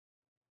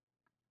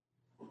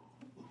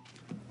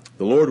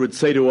The Lord would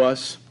say to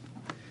us,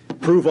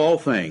 prove all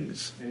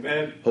things.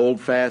 Amen.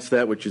 Hold fast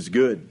that which is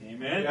good.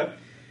 Amen. Yep.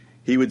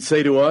 He would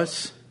say to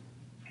us,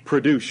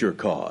 produce your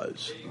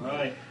cause,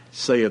 Right.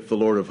 saith the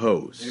Lord of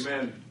hosts.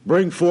 Amen.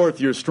 Bring forth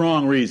your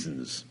strong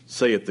reasons,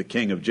 saith the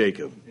King of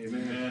Jacob.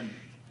 Amen.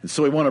 And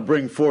so we want to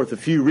bring forth a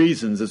few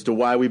reasons as to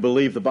why we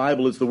believe the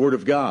Bible is the Word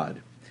of God.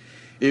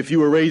 If you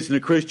were raised in a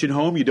Christian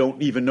home, you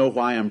don't even know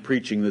why I'm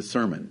preaching this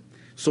sermon.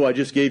 So I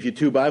just gave you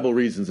 2 Bible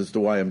reasons as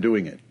to why I'm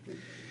doing it.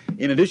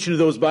 In addition to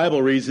those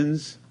Bible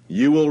reasons,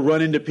 you will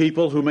run into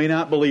people who may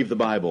not believe the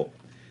Bible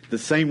the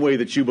same way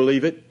that you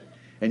believe it,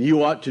 and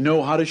you ought to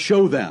know how to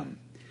show them.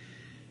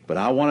 But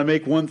I want to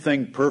make one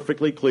thing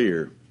perfectly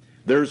clear.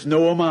 There's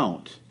no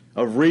amount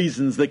of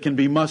reasons that can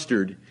be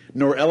mustered,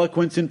 nor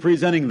eloquence in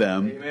presenting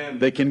them, Amen.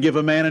 that can give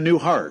a man a new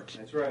heart.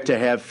 That's right. To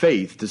have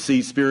faith to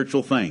see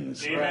spiritual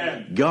things.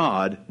 Amen.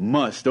 God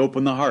must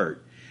open the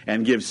heart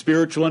and give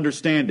spiritual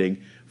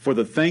understanding, for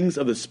the things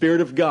of the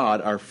Spirit of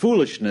God are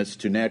foolishness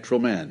to natural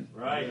men.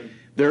 Right.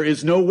 There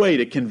is no way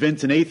to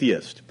convince an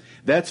atheist.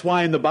 That's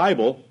why in the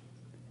Bible,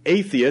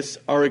 atheists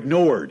are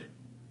ignored.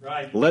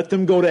 Right. Let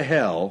them go to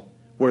hell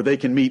where they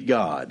can meet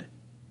God.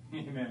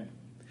 Amen.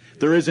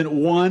 There isn't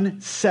 1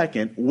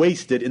 second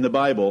wasted in the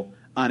Bible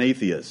on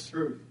atheists.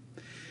 Truth.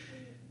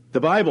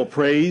 The Bible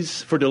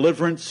prays for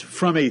deliverance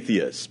from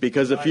atheists,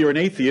 because if you're an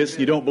atheist,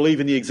 you don't believe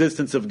in the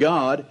existence of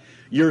God,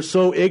 you're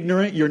so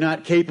ignorant you're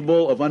not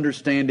capable of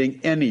understanding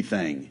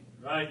anything.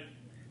 Right.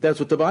 That's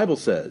what the Bible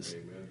says.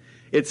 Amen.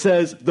 It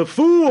says, the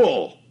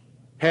fool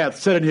hath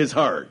said in his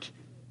heart,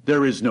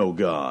 there is no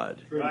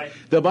God. Right.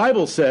 The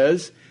Bible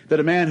says that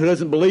a man who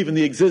doesn't believe in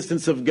the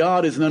existence of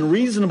God is an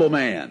unreasonable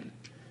man.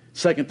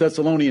 2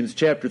 Thessalonians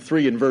chapter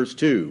 3 and verse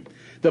 2.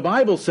 The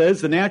Bible says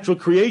the natural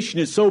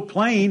creation is so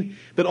plain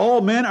that all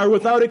men are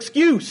without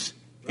excuse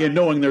in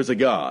knowing there's a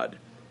God.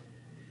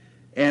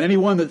 And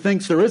anyone that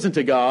thinks there isn't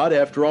a God,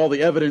 after all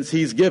the evidence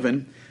he's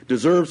given,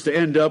 deserves to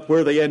end up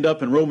where they end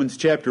up in Romans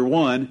chapter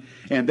 1,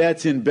 and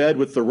that's in bed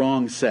with the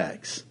wrong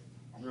sex.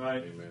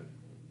 Right. Amen.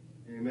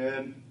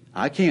 Amen.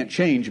 I can't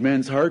change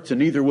men's hearts, and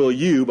neither will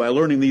you by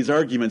learning these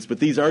arguments, but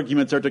these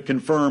arguments are to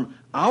confirm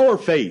our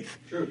faith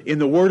in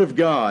the Word of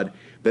God,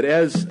 that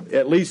as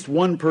at least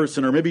one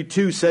person, or maybe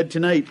 2, said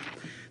tonight,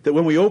 that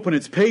when we open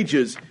its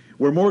pages,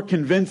 we're more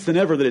convinced than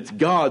ever that it's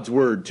God's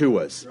Word to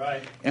us.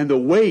 Right. And the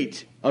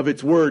weight of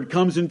its Word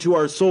comes into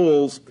our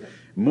souls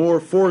more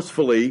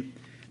forcefully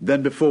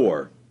than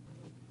before.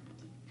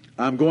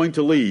 I'm going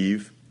to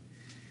leave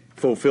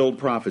fulfilled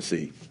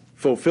prophecy.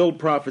 Fulfilled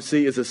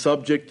prophecy is a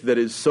subject that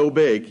is so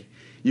big,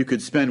 you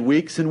could spend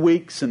weeks and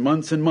weeks and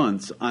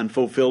months on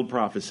fulfilled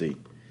prophecy.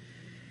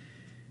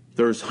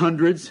 There's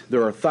hundreds,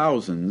 there are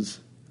thousands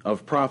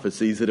of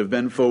prophecies that have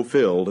been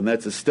fulfilled, and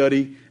that's a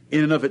study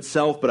in and of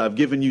itself, but I've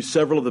given you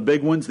several of the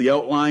big ones. The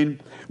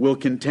outline will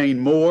contain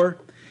more,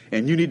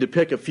 and you need to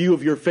pick a few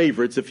of your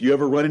favorites if you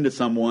ever run into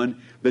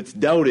someone that's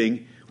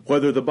doubting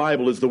whether the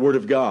Bible is the Word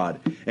of God.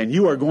 And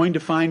you are going to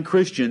find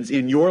Christians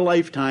in your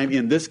lifetime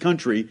in this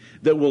country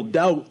that will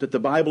doubt that the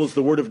Bible is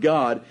the Word of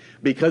God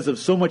because of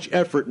so much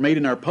effort made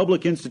in our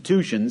public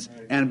institutions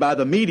and by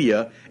the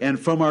media and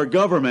from our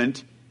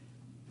government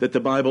that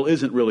the Bible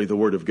isn't really the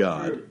Word of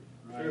God.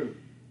 True.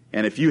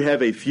 And if you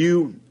have a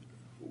few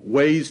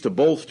ways to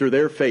bolster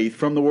their faith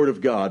from the Word of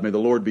God, may the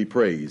Lord be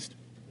praised.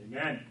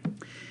 Amen.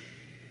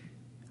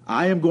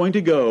 I am going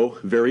to go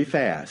very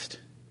fast,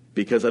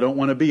 because I don't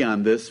want to be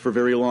on this for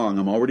very long.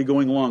 I'm already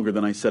going longer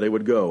than I said I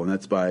would go, and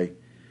that's by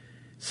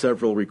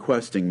several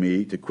requesting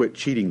me to quit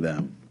cheating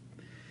them.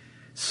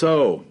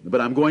 So,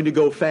 but I'm going to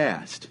go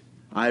fast.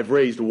 I've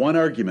raised one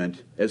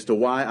argument as to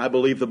why I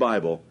believe the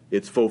Bible,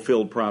 it's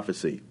fulfilled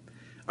prophecy.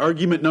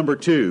 Argument number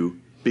 2,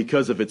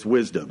 because of its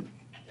wisdom.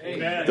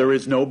 Amen. There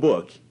is no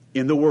book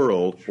in the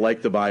world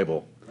like the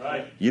Bible.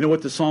 Right. You know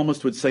what the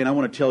psalmist would say, and I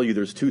want to tell you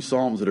there's 2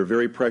 psalms that are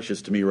very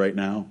precious to me right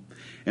now.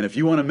 And if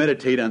you want to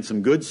meditate on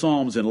some good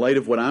psalms in light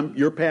of what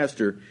your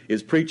pastor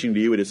is preaching to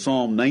you, it is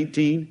Psalm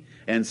 19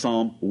 and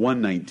Psalm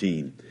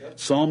 119. Yep.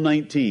 Psalm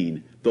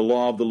 19, the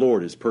law of the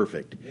Lord is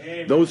perfect.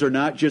 Amen. Those are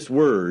not just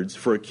words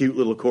for a cute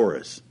little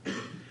chorus.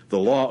 The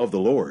law of the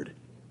Lord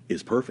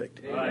is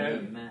perfect.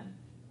 Amen.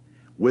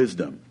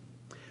 Wisdom.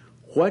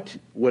 What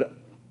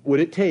would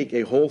it take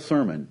a whole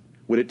sermon?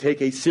 Would it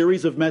take a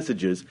series of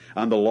messages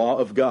on the law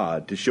of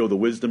God to show the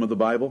wisdom of the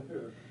Bible?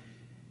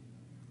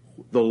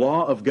 The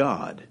law of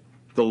God,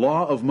 the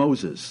law of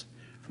Moses,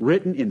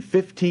 written in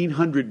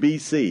 1500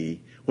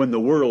 B.C., when the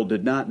world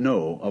did not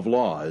know of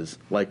laws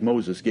like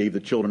Moses gave the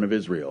children of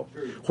Israel.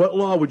 What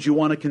law would you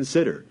want to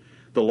consider?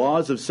 The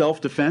laws of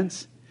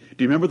self-defense?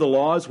 Do you remember the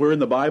laws where in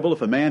the Bible,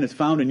 if a man is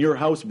found in your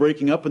house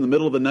breaking up in the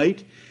middle of the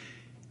night,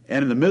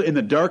 and in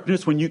the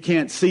darkness when you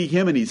can't see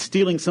him and he's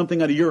stealing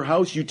something out of your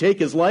house, you take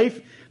his life?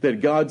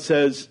 That God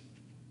says,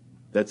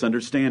 that's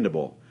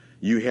understandable.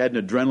 You had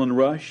an adrenaline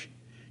rush.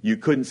 You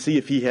couldn't see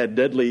if he had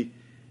deadly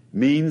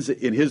means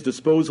in his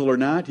disposal or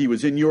not. He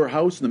was in your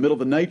house in the middle of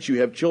the night.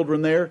 You have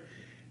children there.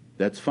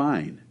 That's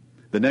fine.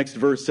 The next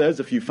verse says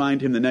if you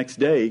find him the next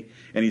day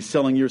and he's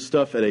selling your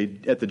stuff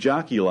at the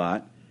jockey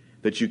lot,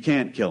 that you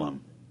can't kill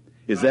him.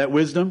 Is that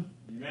wisdom?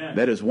 Amen.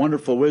 That is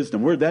wonderful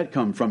wisdom. Where'd that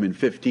come from in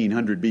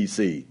 1500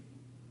 BC?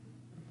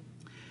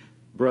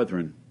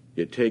 Brethren,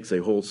 it takes a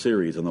whole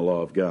series on the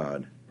law of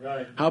God.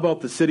 Right. How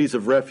about the cities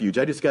of refuge?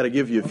 I just got to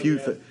give you a few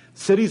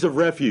cities of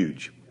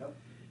refuge. Yep.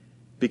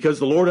 Because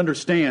the Lord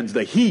understands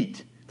the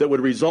heat that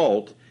would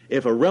result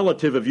if a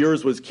relative of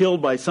yours was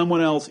killed by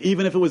someone else,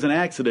 even if it was an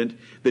accident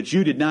that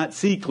you did not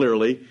see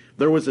clearly.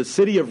 There was a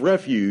city of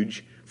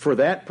refuge for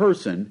that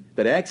person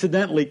that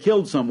accidentally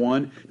killed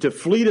someone to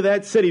flee to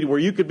that city where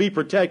you could be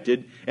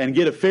protected and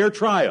get a fair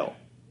trial.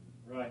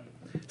 Right.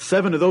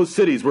 7 of those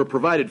cities were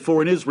provided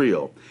for in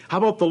Israel. How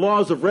about the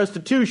laws of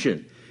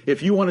restitution?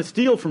 If you want to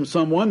steal from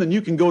someone, then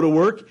you can go to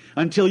work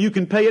until you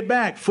can pay it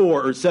back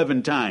 4 or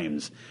 7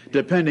 times,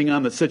 depending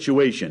on the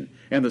situation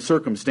and the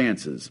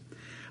circumstances.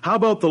 How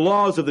about the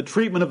laws of the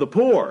treatment of the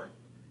poor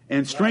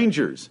and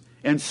strangers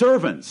and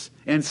servants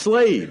and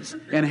slaves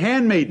and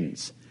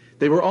handmaidens?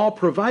 They were all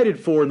provided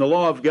for in the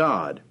law of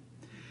God.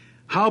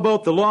 How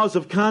about the laws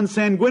of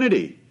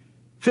consanguinity?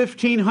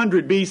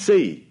 1500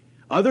 BC.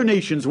 Other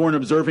nations weren't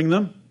observing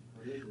them.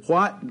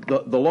 What?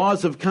 The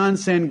laws of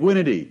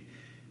consanguinity.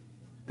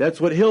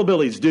 That's what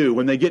hillbillies do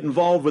when they get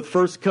involved with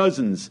first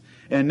cousins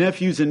and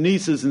nephews and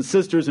nieces and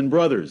sisters and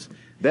brothers.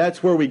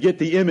 That's where we get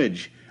the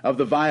image of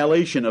the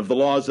violation of the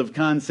laws of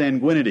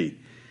consanguinity.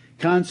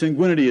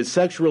 Consanguinity is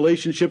sexual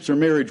relationships or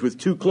marriage with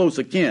too close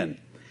a kin.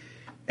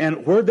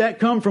 And where'd that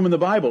come from in the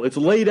Bible? It's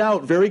laid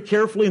out very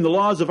carefully in the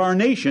laws of our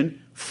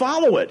nation.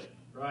 Follow it.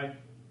 Right.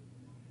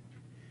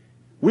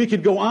 We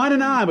could go on,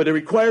 but it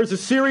requires a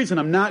series, and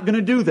I'm not going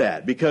to do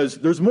that because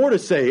there's more to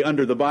say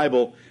under the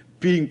Bible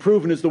being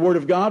proven as the Word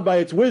of God by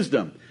its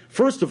wisdom.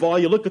 First of all,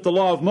 you look at the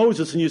law of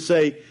Moses and you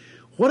say,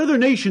 what other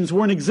nations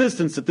were in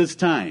existence at this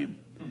time?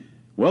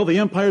 Well, the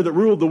empire that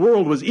ruled the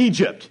world was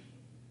Egypt,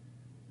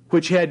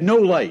 which had no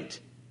light.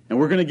 And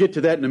we're going to get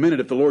to that in a minute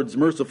if the Lord's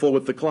merciful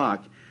with the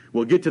clock.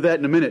 We'll get to that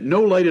in a minute.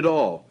 No light at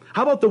all.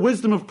 How about the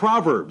wisdom of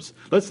Proverbs?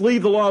 Let's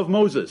leave the law of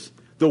Moses.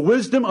 The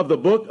wisdom of the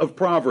book of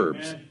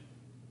Proverbs. Amen.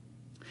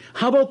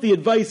 How about the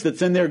advice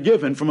that's in there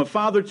given from a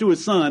father to a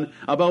son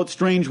about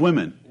strange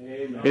women?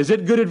 Amen. Is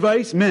it good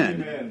advice?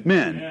 Men. Amen.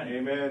 Men.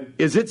 Amen.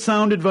 Is it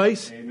sound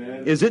advice?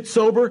 Amen. Is it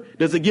sober?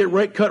 Does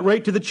it cut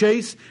right to the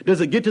chase?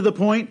 Does it get to the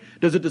point?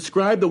 Does it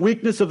describe the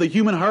weakness of the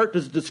human heart?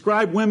 Does it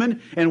describe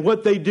women and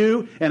what they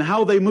do and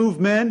how they move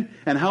men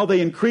and how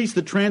they increase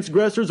the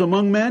transgressors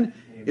among men?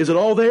 Is it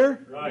all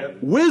there?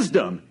 Right.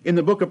 Wisdom in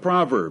the book of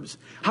Proverbs.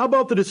 How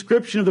about the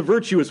description of the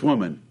virtuous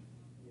woman?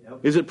 Yep.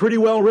 Is it pretty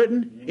well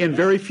written in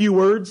very few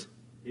words?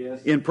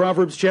 Yes. In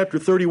Proverbs chapter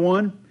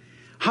 31?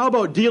 How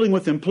about dealing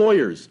with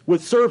employers,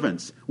 with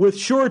servants, with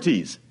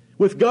sureties,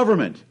 with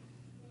government,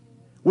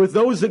 with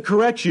those that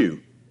correct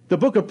you? The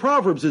book of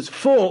Proverbs is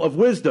full of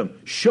wisdom.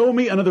 Show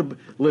me another...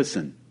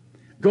 Listen,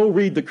 go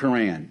read the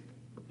Quran.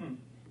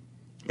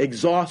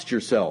 Exhaust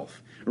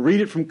yourself. Read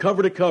it from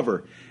cover to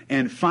cover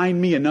and find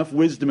me enough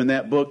wisdom in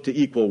that book to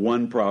equal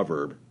one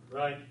proverb.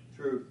 Right.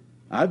 True.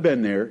 I've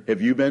been there.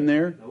 Have you been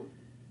there? Nope.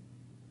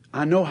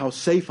 I know how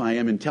safe I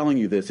am in telling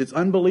you this. It's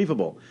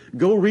unbelievable.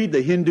 Go read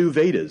the Hindu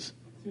Vedas.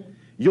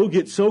 You'll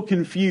get so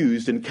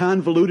confused and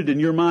convoluted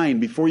in your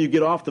mind before you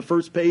get off the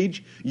first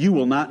page, you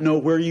will not know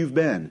where you've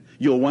been.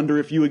 You'll wonder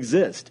if you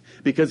exist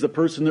because the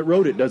person that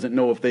wrote it doesn't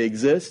know if they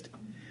exist.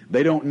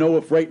 They don't know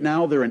if right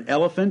now they're an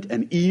elephant,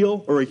 an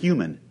eel, or a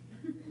human.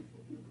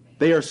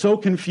 They are so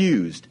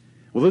confused.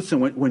 Well, listen,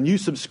 when you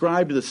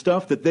subscribe to the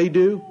stuff that they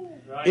do,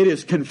 it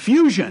is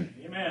confusion.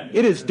 Amen.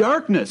 It is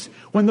darkness.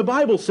 When the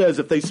Bible says,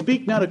 if they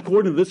speak not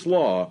according to this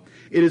law,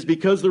 it is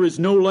because there is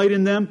no light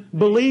in them,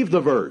 believe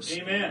the verse.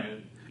 Amen.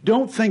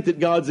 Don't think that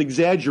God's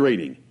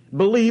exaggerating.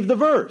 Believe the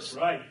verse.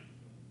 Right.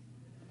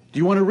 Do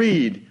you want to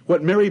read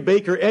what Mary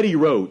Baker Eddy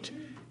wrote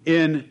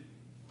in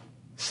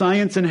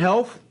Science and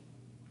Health?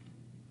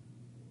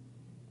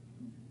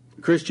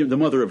 The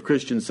mother of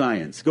Christian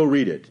Science. Go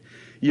read it.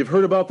 You've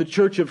heard about the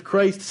Church of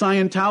Christ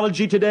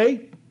Scientology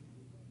today?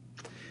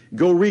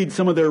 Go read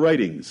some of their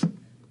writings.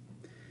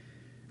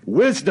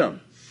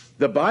 Wisdom.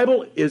 The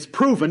Bible is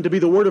proven to be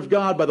the Word of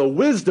God by the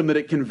wisdom that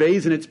it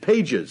conveys in its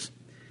pages.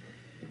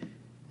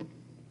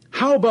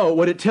 How about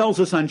what it tells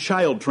us on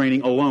child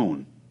training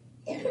alone?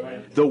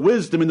 Right. The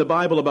wisdom in the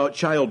Bible about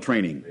child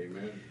training.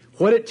 Amen.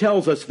 What it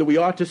tells us that we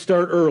ought to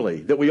start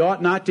early, that we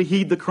ought not to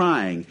heed the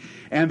crying,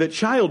 and that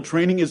child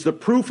training is the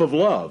proof of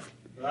love.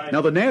 Right.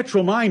 Now, the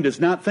natural mind does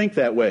not think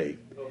that way.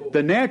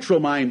 The natural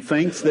mind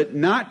thinks that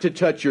not to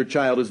touch your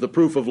child is the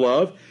proof of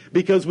love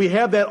because we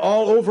have that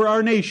all over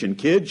our nation.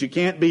 Kids, you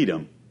can't beat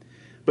them.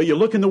 But you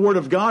look in the Word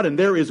of God and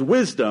there is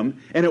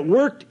wisdom, and it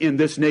worked in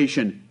this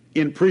nation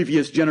in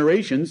previous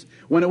generations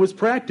when it was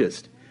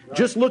practiced. Right.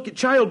 Just look at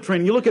child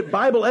training. You look at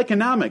Bible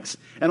economics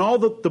and all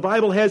that the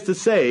Bible has to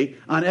say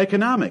on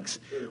economics.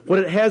 What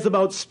it has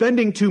about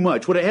spending too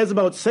much. What it has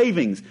about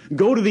savings.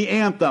 Go to the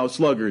ant, thou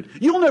sluggard.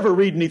 You'll never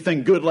read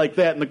anything good like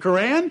that in the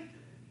Quran.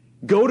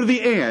 Go to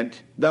the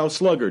ant, thou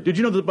sluggard. Did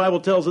you know that the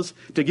Bible tells us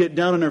to get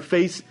down on our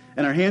face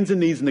and our hands and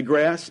knees in the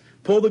grass,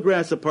 pull the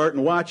grass apart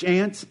and watch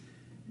ants?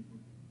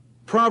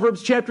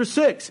 Proverbs chapter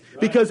 6.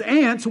 Because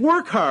ants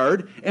work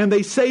hard and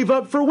they save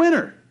up for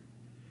winter.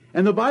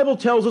 And the Bible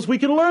tells us we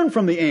can learn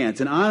from the ants.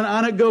 And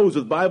on it goes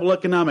with Bible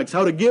economics.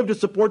 How to give to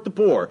support the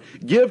poor.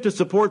 Give to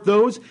support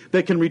those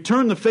that can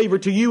return the favor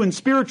to you in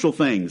spiritual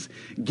things.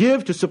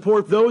 Give to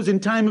support those in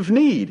time of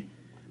need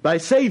by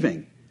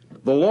saving.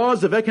 The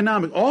laws of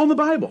economics, all in the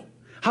Bible.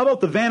 How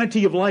about the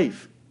vanity of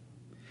life?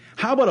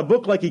 How about a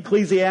book like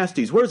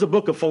Ecclesiastes? Where's a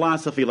book of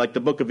philosophy like the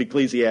book of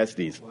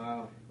Ecclesiastes?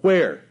 Wow.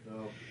 Where?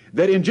 No.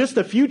 That in just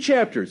a few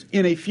chapters,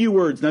 in a few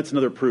words, that's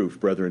another proof,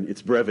 brethren,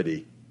 it's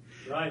brevity.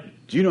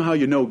 Right. Do you know how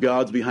you know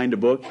God's behind a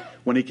book?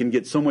 When he can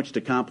get so much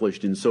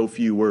accomplished in so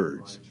few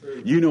words.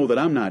 True. You know that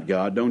I'm not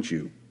God, don't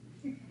you?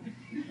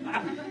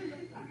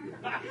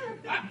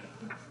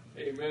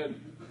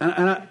 Amen.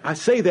 And I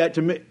say that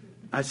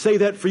I say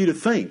that for you to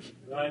think.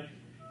 Right.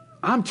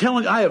 I'm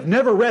telling you, I have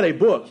never read a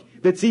book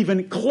that's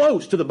even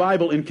close to the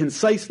Bible in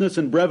conciseness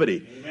and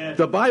brevity. Amen.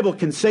 The Bible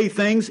can say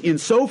things in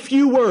so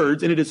few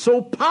words, and it is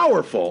so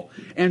powerful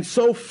and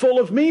so full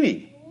of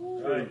meaning.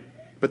 Right.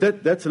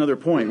 But that's another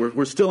point.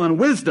 We're still on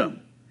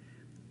wisdom.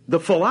 The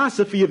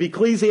philosophy of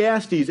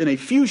Ecclesiastes in a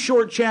few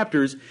short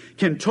chapters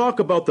can talk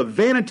about the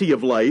vanity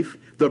of life,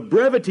 the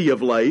brevity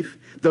of life,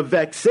 the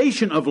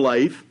vexation of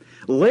life,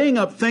 laying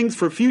up things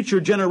for future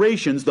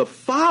generations, the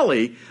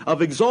folly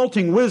of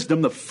exalting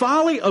wisdom, the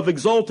folly of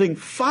exalting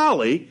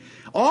folly,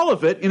 all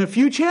of it in a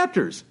few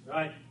chapters.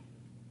 Right.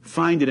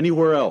 Find it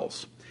anywhere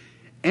else.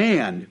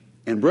 And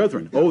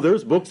brethren,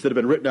 there's books that have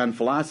been written on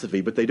philosophy,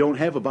 but they don't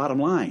have a bottom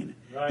line.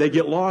 Right. They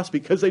get lost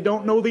because they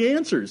don't know the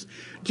answers.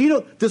 Do you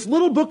know, this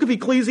little book of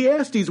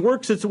Ecclesiastes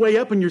works its way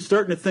up and you're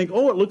starting to think, it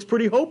looks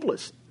pretty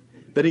hopeless.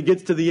 Then it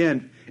gets to the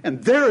end,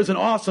 and there is an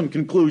awesome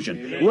conclusion.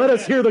 Amen. Let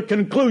us hear the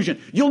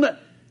conclusion.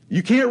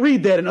 You can't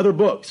read that in other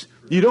books.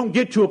 You don't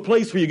get to a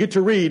place where you get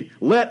to read,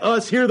 let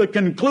us hear the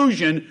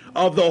conclusion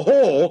of the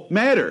whole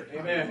matter.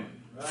 Amen.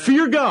 Right.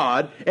 Fear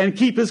God and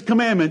keep His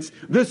commandments.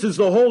 This is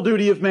the whole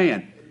duty of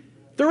man.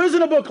 There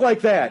isn't a book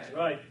like that.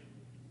 Right.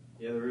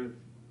 Yeah, there is.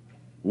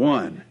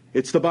 One,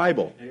 it's the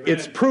Bible. Amen.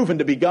 It's proven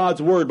to be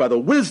God's Word by the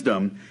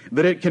wisdom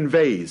that it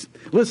conveys.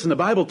 Listen, the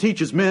Bible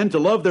teaches men to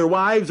love their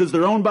wives as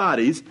their own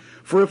bodies,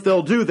 for if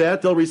they'll do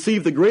that, they'll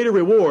receive the greater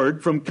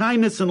reward from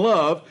kindness and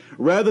love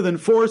rather than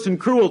force and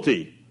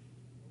cruelty.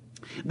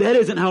 That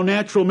isn't how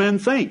natural men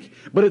think,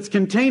 but it's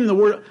contained in the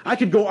Word. I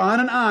could go on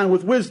and on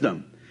with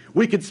wisdom.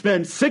 We could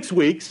spend 6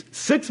 weeks,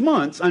 6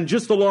 months on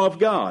just the law of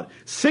God.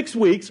 6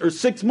 weeks or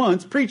 6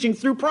 months preaching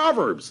through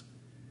Proverbs.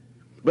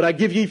 But I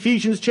give you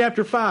Ephesians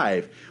chapter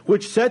 5,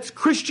 which sets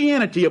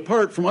Christianity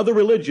apart from other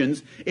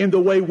religions in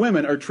the way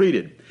women are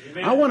treated.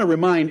 Amen. I want to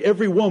remind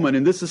every woman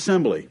in this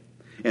assembly,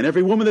 and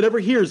every woman that ever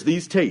hears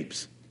these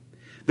tapes,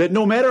 that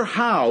no matter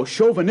how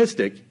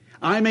chauvinistic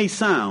I may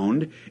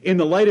sound in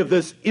the light of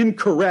this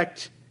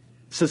incorrect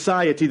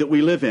society that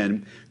we live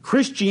in,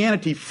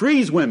 Christianity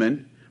frees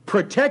women,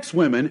 protects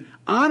women,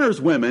 honors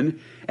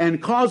women,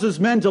 and causes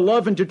men to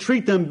love and to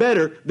treat them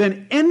better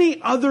than any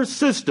other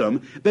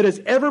system that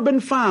has ever been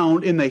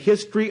found in the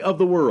history of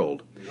the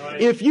world.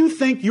 Right. If you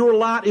think your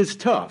lot is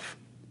tough,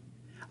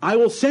 I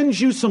will send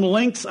you some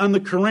links on the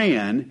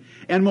Quran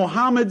and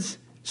Muhammad's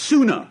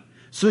Sunnah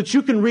so that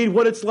you can read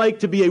what it's like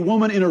to be a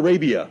woman in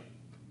Arabia.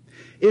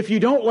 If you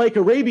don't like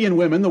Arabian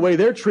women the way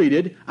they're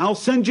treated, I'll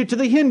send you to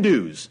the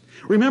Hindus.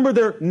 Remember,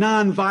 they're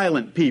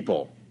non-violent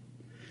people.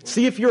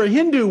 See, if you're a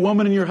Hindu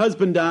woman and your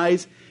husband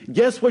dies,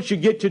 guess what you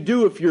get to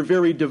do if you're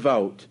very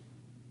devout?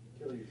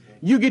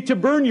 You get to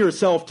burn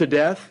yourself to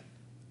death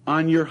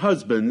on your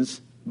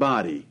husband's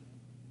body.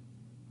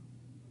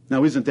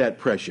 Now, isn't that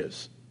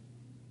precious?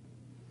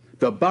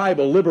 The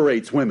Bible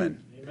liberates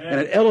women, Amen.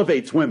 and it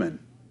elevates women.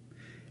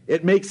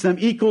 It makes them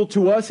equal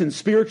to us in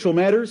spiritual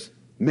matters.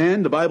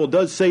 Men, the Bible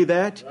does say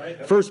that.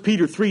 Right. 1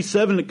 Peter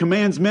 3:7, it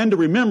commands men to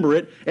remember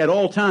it at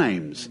all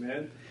times.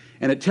 Amen.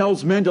 And it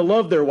tells men to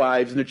love their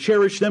wives and to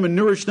cherish them and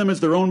nourish them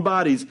as their own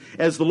bodies,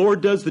 as the Lord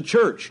does the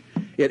church.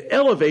 It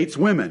elevates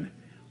women.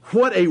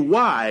 What a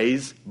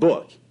wise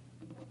book.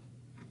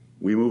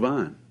 We move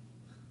on.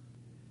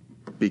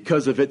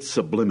 Because of its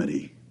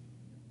sublimity.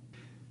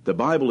 The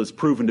Bible is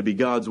proven to be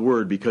God's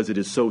Word because it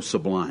is so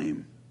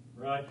sublime.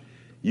 Right.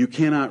 You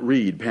cannot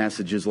read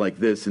passages like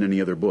this in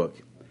any other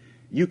book.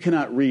 You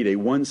cannot read a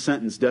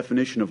one-sentence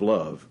definition of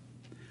love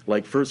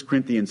like 1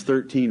 Corinthians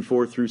 13,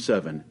 4 through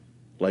 7,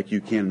 like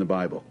you can in the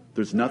Bible.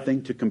 There's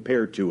nothing to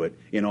compare to it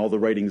in all the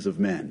writings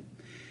of men.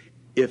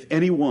 If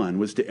anyone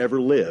was to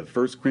ever live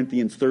 1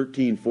 Corinthians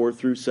 13, 4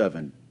 through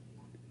 7,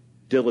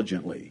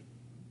 diligently,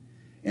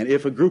 and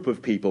if a group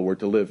of people were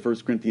to live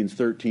 1 Corinthians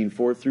 13,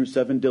 4 through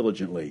 7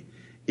 diligently,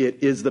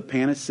 it is the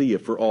panacea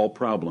for all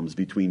problems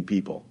between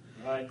people.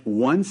 Right.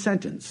 One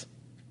sentence,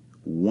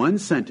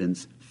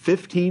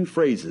 15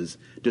 phrases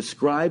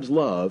describes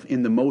love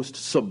in the most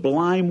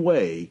sublime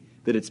way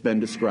that it's been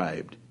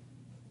described,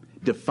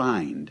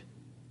 defined,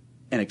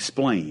 and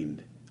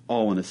explained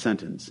all in a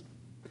sentence,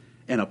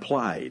 and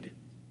applied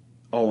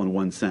all in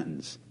one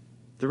sentence.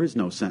 There is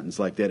no sentence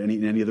like that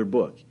in any other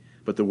book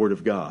but the Word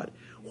of God.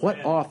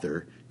 What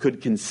author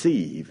could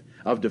conceive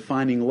of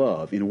defining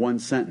love in one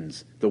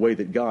sentence, the way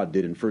that God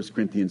did in 1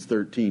 Corinthians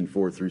 13,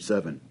 4 through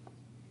 7.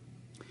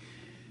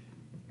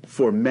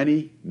 For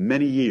many,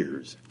 many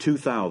years,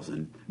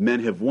 2,000,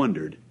 men have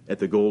wondered at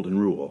the golden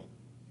rule.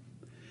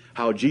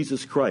 How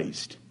Jesus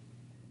Christ,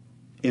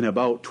 in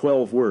about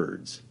 12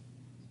 words,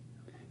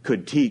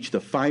 could teach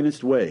the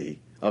finest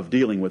way of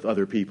dealing with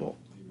other people.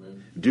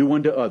 Amen. Do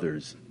unto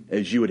others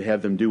as you would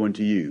have them do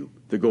unto you,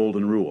 the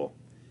golden rule.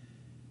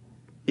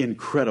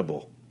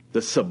 Incredible,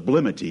 the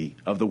sublimity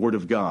of the Word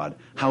of God.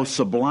 How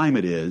sublime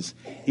it is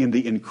in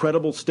the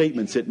incredible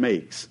statements it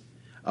makes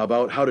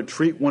about how to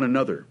treat one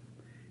another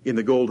in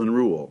the golden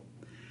rule.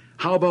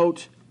 How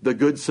about the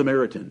Good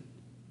Samaritan?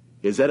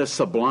 Is that a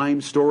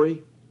sublime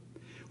story?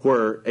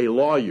 Where a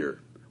lawyer,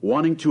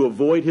 wanting to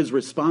avoid his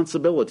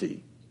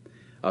responsibility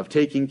of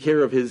taking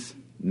care of his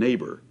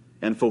neighbor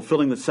and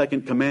fulfilling the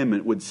second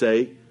commandment, would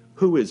say,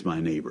 "Who is my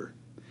neighbor?"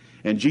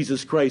 And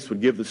Jesus Christ would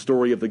give the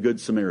story of the Good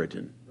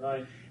Samaritan.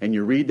 Right. And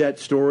you read that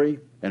story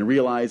and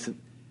realize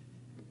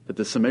that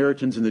the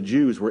Samaritans and the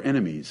Jews were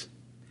enemies,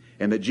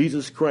 and that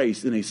Jesus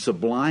Christ, in a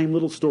sublime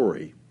little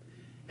story,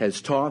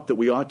 has taught that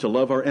we ought to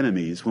love our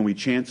enemies when we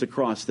chance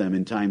across them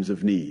in times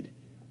of need.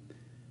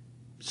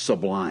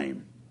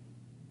 Sublime.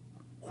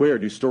 Where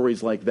do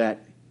stories like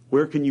that,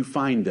 where can you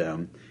find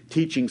them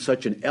teaching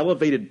such an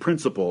elevated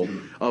principle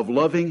of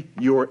loving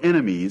your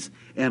enemies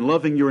and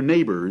loving your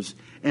neighbors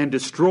and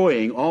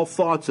destroying all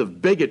thoughts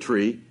of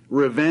bigotry,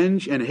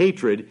 revenge, and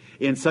hatred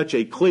in such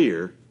a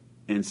clear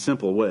and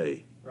simple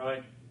way?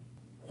 Right.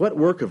 What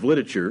work of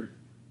literature,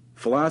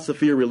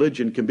 philosophy, or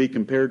religion can be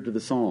compared to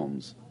the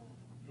Psalms?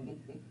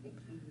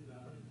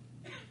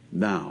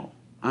 Now,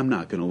 I'm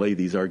not going to lay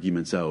these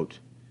arguments out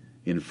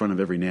in front of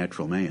every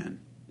natural man,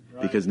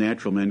 because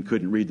natural men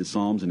couldn't read the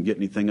Psalms and get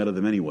anything out of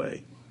them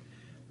anyway.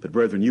 But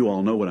brethren, you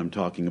all know what I'm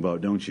talking about,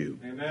 don't you?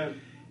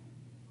 Amen.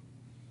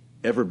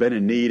 Ever been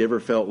in need, ever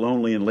felt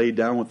lonely and laid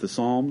down with the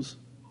Psalms?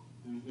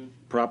 Mm-hmm.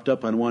 Propped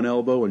up on one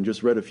elbow and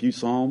just read a few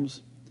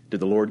Psalms? Did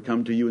the Lord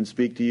come to you and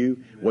speak to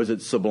you? Amen. Was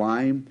it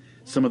sublime?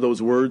 Some of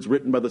those words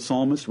written by the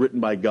psalmist,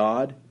 written by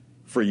God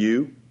for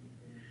you?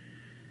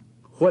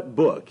 What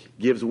book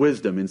gives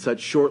wisdom in such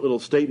short little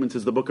statements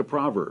as the book of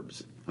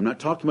Proverbs? I'm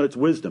not talking about its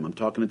wisdom. I'm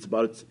talking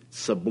about its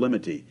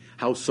sublimity,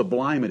 how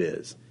sublime it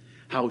is,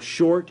 how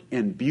short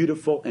and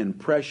beautiful and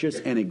precious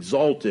and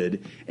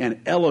exalted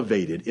and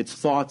elevated its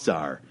thoughts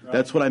are. Right.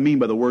 That's what I mean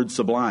by the word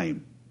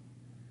sublime.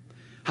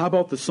 How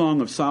about the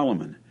Song of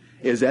Solomon?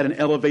 Is that an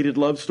elevated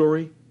love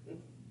story?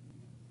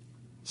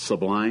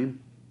 Sublime?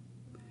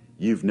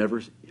 You've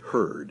never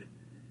heard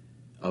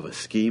of a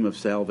scheme of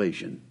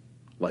salvation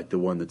like the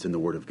one that's in the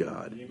Word of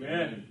God.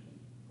 Amen.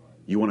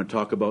 You want to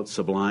talk about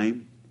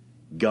sublime?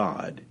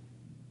 God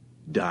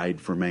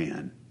died for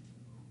man.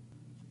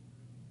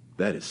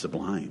 That is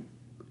sublime.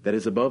 That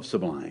is above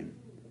sublime.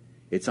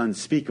 It's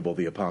unspeakable,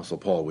 the Apostle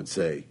Paul would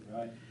say.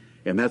 Right.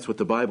 And that's what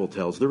the Bible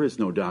tells. There is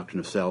no doctrine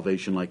of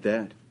salvation like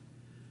that.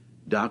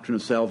 Doctrine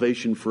of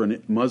salvation for a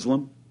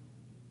Muslim?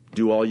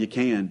 Do all you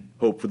can.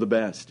 Hope for the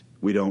best.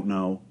 We don't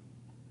know.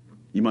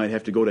 You might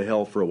have to go to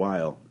hell for a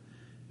while.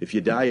 If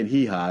you die in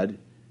Jihad,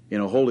 in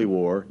a holy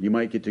war, you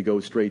might get to go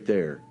straight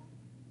there.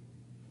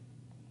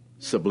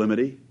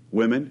 Sublimity?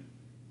 Women?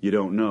 You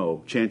don't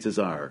know. Chances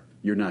are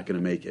you're not going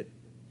to make it.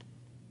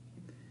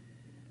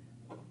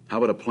 How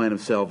about a plan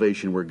of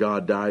salvation where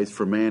God dies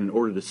for man in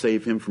order to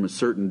save him from a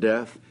certain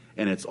death,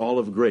 and it's all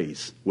of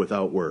grace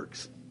without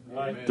works?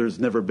 Right. There's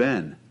never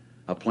been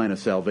a plan of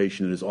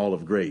salvation that is all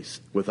of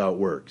grace without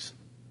works.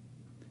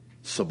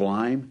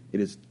 Sublime? It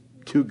is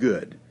too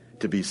good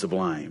to be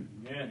sublime.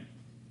 Amen.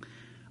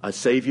 A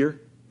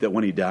Savior that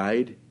when he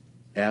died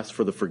asked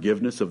for the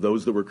forgiveness of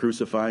those that were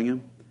crucifying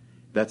him?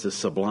 That's a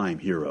sublime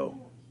hero.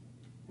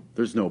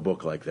 There's no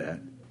book like that.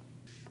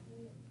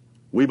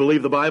 We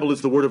believe the Bible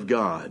is the Word of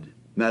God,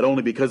 not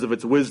only because of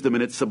its wisdom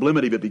and its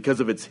sublimity, but because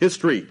of its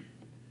history.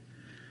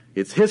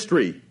 Its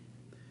history.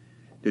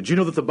 Did you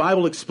know that the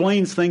Bible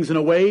explains things in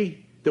a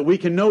way that we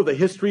can know the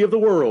history of the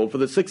world for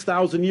the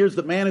 6,000 years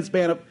that man has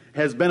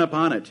been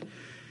upon it?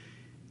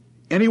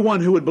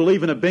 Anyone who would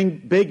believe in a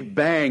Big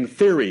Bang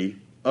theory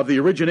of the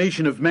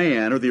origination of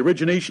man or the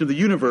origination of the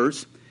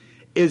universe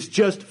is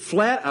just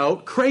flat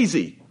out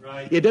crazy.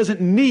 Right. It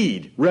doesn't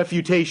need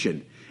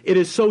refutation. It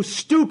is so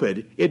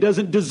stupid, it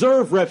doesn't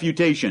deserve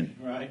refutation.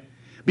 Right.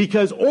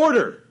 Because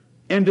order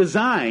and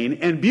design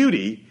and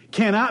beauty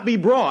cannot be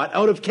brought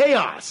out of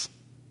chaos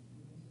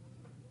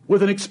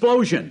with an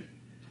explosion.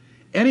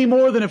 Any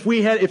more than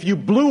if you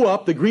blew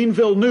up the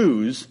Greenville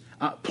News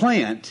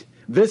plant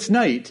this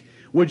night,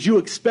 would you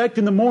expect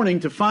in the morning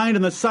to find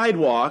on the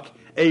sidewalk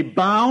a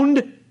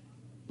bound,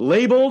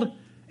 labeled,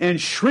 and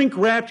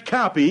shrink-wrapped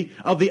copy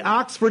of the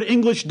Oxford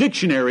English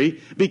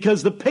Dictionary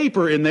because the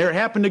paper in there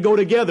happened to go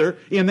together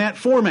in that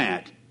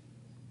format?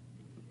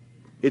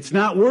 It's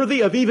not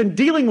worthy of even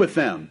dealing with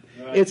them.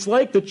 Right. It's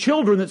like the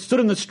children that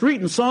stood in the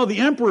street and saw the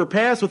emperor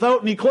pass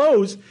without any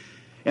clothes,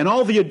 and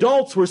all the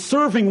adults were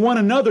serving one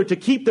another to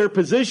keep their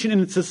position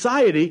in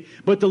society,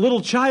 but the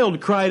little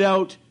child cried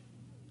out,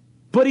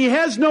 "But he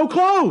has no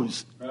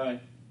clothes."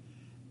 Right.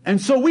 And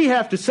so we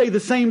have to say the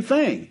same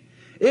thing.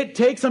 It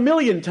takes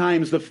 1,000,000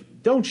 times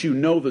don't you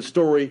know the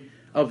story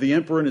of the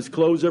emperor and his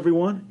clothes,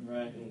 everyone?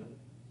 Right.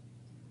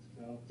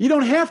 You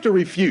don't have to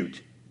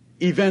refute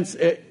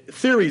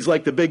theories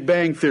like the Big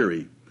Bang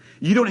Theory.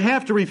 You don't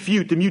have to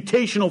refute the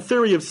mutational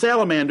theory of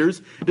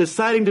salamanders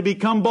deciding to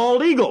become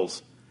bald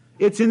eagles.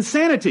 It's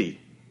insanity.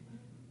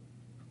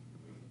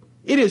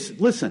 It is,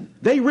 listen,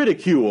 they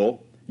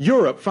ridicule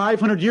Europe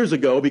 500 years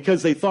ago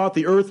because they thought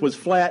the earth was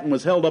flat and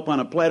was held up on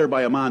a platter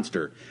by a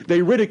monster.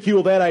 They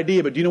ridicule that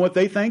idea, but do you know what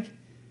they think?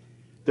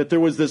 That there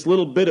was this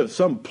little bit of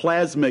some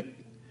plasmic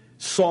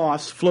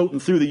sauce floating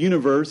through the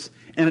universe,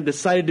 and it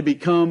decided to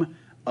become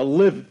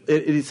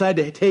it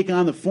decided to take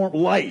on the form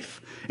of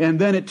life. And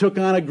then it took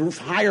on a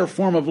higher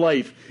form of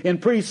life. And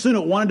pretty soon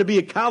it wanted to be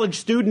a college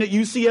student at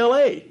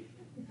UCLA.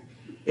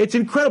 It's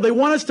incredible. They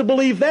want us to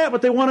believe that,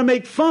 but they want to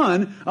make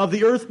fun of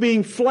the earth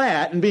being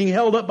flat and being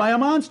held up by a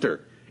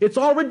monster. It's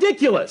all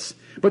ridiculous.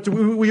 But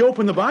we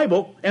open the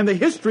Bible, and the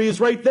history is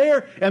right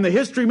there, and the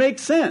history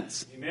makes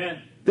sense. Amen.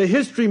 The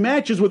history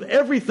matches with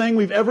everything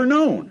we've ever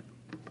known.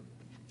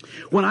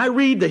 When I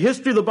read the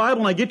history of the Bible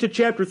and I get to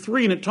chapter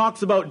 3 and it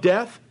talks about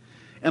death,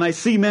 and I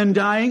see men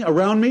dying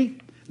around me,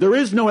 there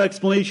is no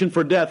explanation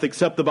for death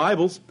except the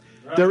Bible's.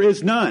 Right. There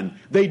is none.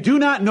 They do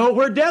not know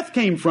where death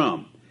came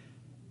from.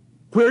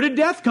 Where did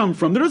death come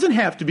from? There doesn't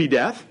have to be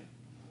death.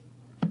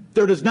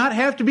 There does not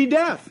have to be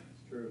death.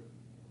 True.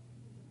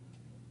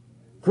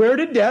 Where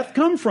did death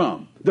come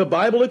from? The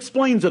Bible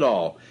explains it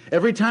all.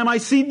 Every time I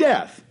see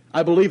death,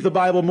 I believe the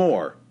Bible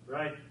more.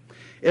 Right.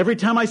 Every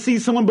time I see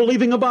someone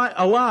believing a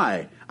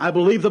lie, I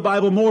believe the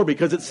Bible more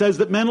because it says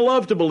that men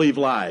love to believe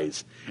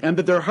lies and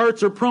that their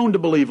hearts are prone to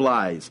believe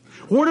lies.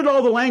 Where did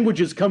all the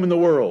languages come in the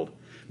world?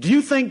 Do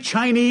you think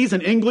Chinese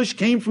and English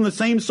came from the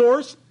same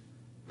source?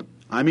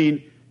 I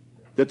mean,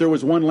 that there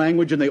was one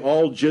language and they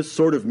all just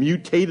sort of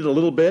mutated a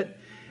little bit,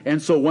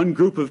 and so one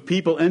group of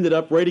people ended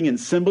up writing in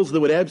symbols that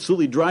would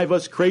absolutely drive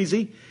us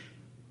crazy?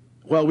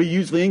 Well, we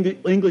use the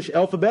English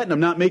alphabet,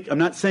 and I'm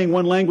not saying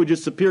one language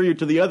is superior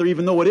to the other,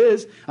 even though it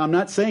is. I'm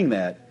not saying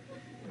that.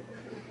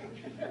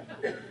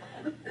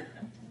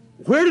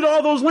 Where did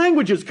all those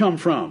languages come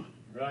from?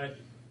 Right.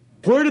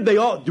 Where did they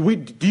all?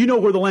 Do you know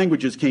where the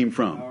languages came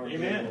from?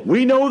 Amen.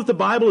 We know that the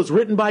Bible is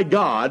written by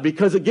God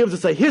because it gives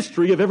us a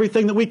history of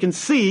everything that we can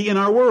see in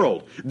our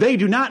world. They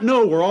do not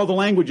know where all the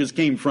languages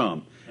came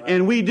from,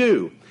 and we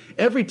do.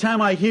 Every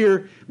time I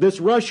hear this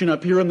Russian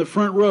up here in the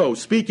front row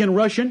speak in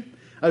Russian,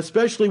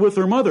 especially with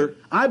her mother,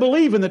 I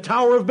believe in the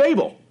Tower of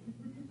Babel.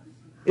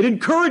 It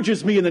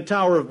encourages me in the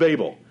Tower of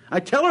Babel. I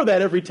tell her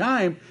that every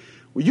time.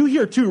 Well, you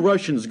hear two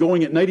Russians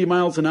going at 90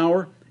 miles an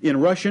hour in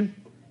Russian,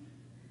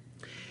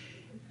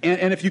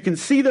 and if you can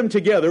see them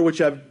together, which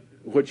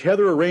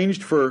Heather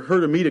arranged for her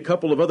to meet a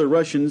couple of other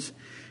Russians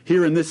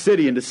here in this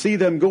city, and to see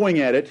them going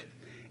at it,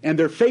 and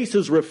their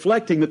faces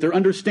reflecting that they're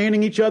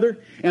understanding each other,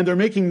 and they're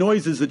making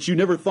noises that you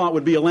never thought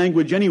would be a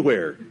language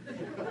anywhere.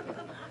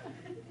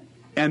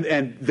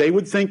 And they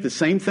would think the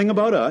same thing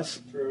about us.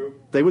 True.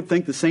 They would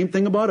think the same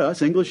thing about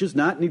us. English is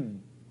not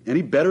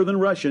any better than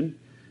Russian.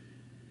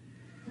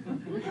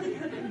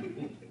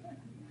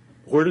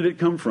 Where did it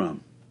come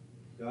from?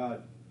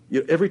 God.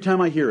 Every time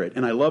I hear it,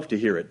 and I love to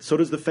hear it, so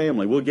does the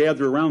family. We'll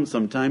gather around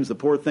sometimes. The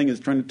poor thing is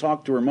trying to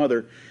talk to her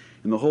mother,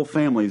 and the whole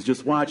family is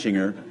just watching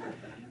her.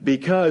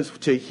 Because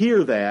to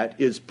hear that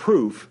is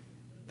proof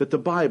that the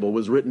Bible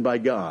was written by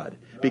God.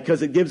 Right.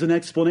 Because it gives an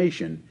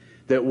explanation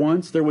that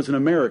once there was an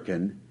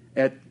American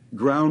at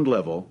ground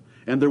level,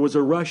 and there was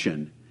a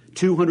Russian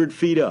 200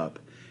 feet up,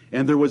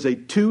 and there was a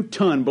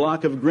 2-ton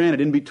block of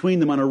granite in between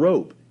them on a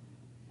rope.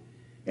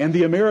 And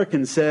the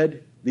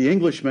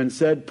Englishman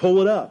said,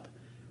 pull it up.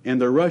 And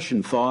the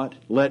Russian thought,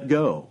 let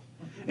go.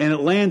 And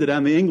it landed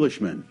on the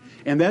Englishman.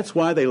 And that's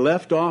why they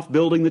left off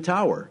building the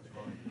tower.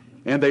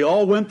 And they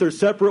all went their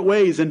separate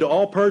ways into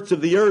all parts of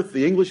the earth.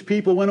 The English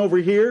people went over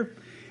here,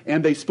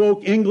 and they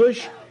spoke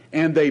English,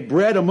 and they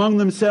bred among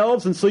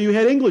themselves, and so you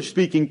had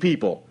English-speaking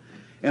people.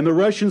 And the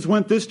Russians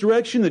went this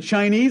direction, the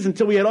Chinese,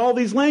 until we had all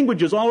these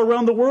languages all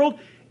around the world.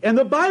 And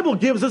the Bible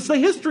gives us the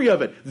history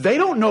of it. They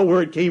don't know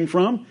where it came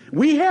from.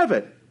 We have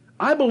it.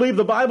 I believe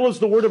the Bible is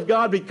the Word of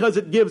God because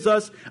it gives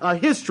us a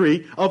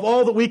history of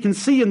all that we can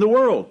see in the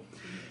world.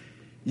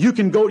 You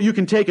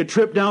can take a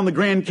trip down the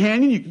Grand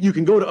Canyon. You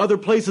can go to other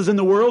places in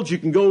the world. You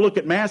can go look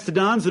at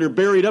mastodons that are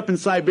buried up in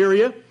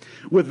Siberia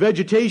with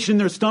vegetation in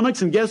their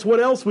stomachs. And guess what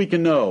else we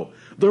can know?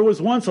 There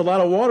was once a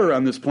lot of water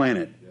on this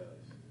planet.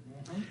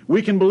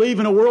 We can believe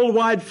in a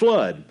worldwide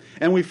flood.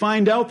 And we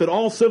find out that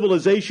all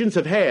civilizations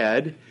have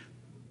had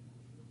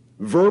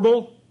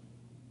verbal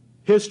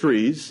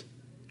histories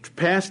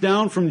passed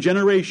down from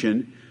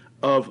generation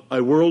of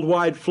a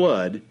worldwide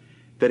flood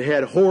that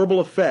had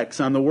horrible effects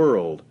on the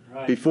world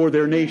before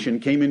their nation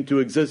came into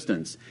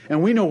existence.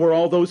 And we know where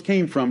all those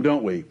came from,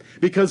 don't we?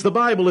 Because the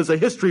Bible is a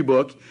history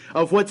book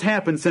of what's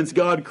happened since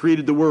God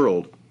created the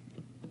world.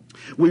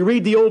 We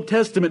read the Old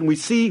Testament and we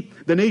see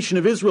the nation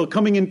of Israel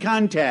coming in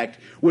contact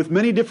with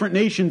many different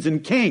nations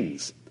and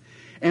kings.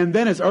 And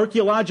then as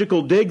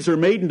archaeological digs are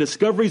made and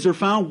discoveries are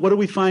found, what do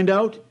we find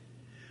out?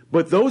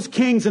 But those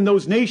kings and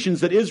those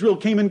nations that Israel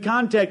came in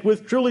contact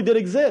with truly did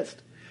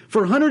exist.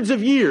 For hundreds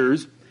of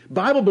years,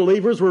 Bible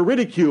believers were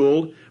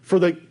ridiculed for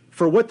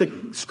what the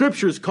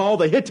Scriptures call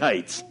the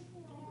Hittites.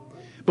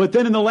 But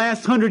then in the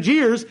last 100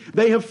 years,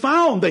 they have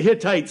found the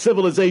Hittite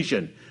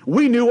civilization.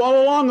 We knew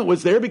all along it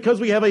was there because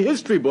we have a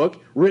history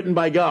book written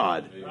by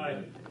God.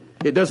 Right.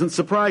 It doesn't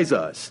surprise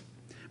us.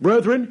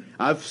 Brethren,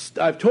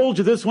 I've told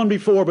you this one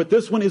before, but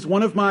this one is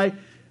one of my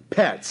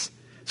pets.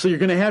 So you're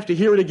going to have to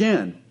hear it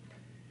again.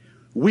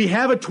 We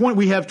have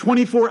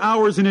 24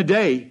 hours in a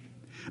day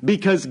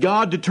because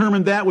God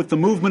determined that with the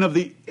movement of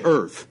the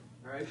earth.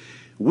 Right.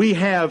 We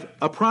have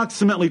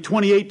approximately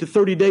 28 to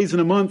 30 days in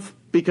a month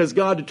because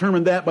God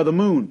determined that by the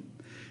moon.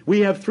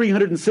 We have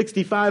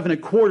 365 and a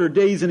quarter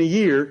days in a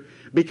year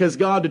because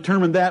God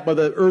determined that by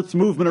the earth's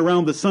movement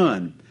around the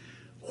sun.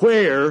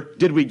 Where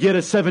did we get a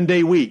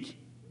 7-day week?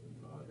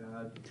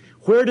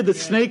 Where did the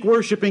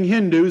snake-worshipping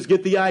Hindus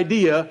get the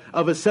idea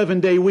of a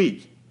 7-day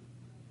week?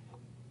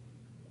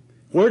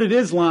 Where did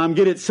Islam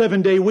get its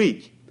 7-day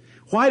week?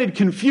 Why did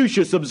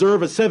Confucius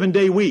observe a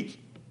 7-day week?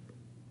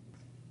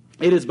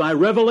 It is by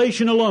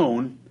revelation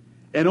alone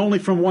and only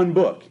from one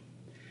book.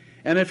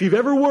 And if you've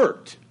ever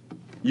worked,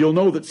 you'll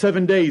know that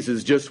 7 days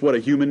is just what a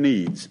human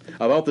needs.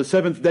 About the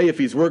 7th day, if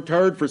he's worked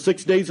hard for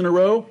 6 days in a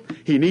row,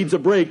 he needs a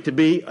break to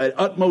be at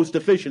utmost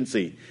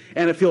efficiency.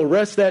 And if he'll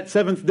rest that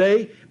 7th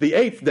day, the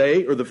 8th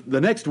day, or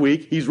the next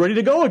week, he's ready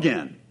to go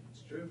again.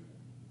 It's true.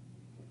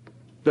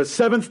 The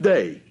 7th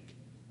day.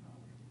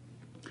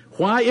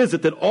 Why is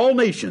it that all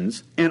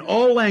nations and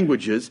all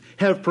languages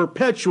have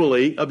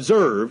perpetually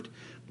observed?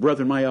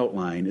 Brethren, my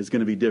outline is going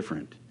to be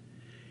different.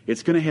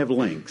 It's going to have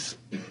links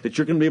that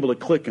you're going to be able to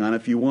click on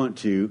if you want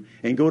to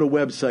and go to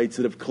websites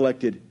that have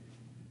collected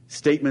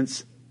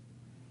statements,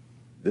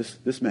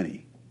 this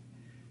many,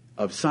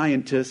 of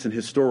scientists and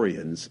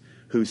historians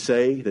who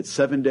say that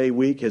 7-day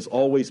week has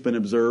always been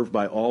observed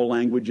by all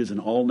languages and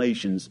all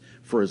nations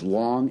for as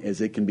long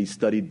as it can be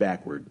studied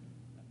backward.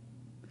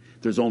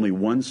 There's only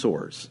one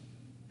source.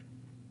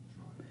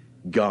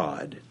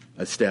 God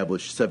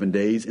established 7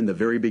 days in the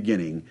very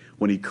beginning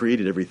when he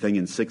created everything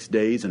in 6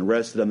 days and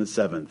rested on the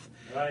 7th.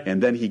 Right.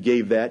 And then he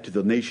gave that to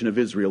the nation of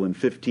Israel in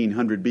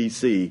 1500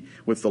 BC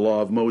with the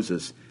law of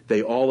Moses.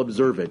 They all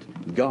observe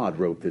it. God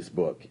wrote this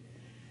book.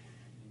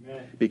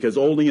 Amen. Because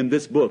only in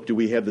this book do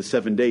we have the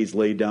 7 days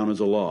laid down as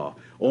a law.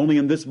 Only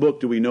in this book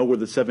do we know where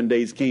the 7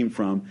 days came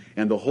from,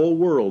 and the whole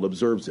world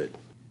observes it.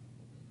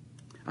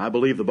 I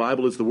believe the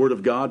Bible is the Word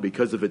of God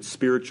because of its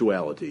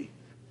spirituality.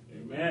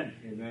 Amen.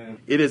 Amen.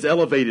 It is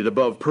elevated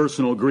above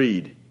personal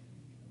greed.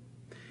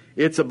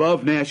 It's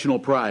above national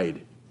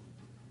pride.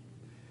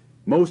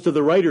 Most of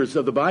the writers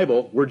of the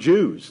Bible were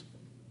Jews.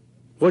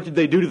 What did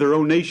they do to their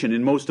own nation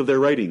in most of their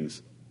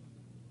writings?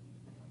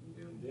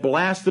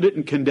 Blasted it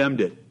and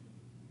condemned it.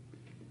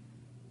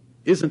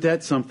 Isn't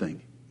that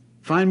something?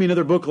 Find me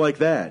another book like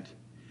that.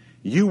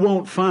 You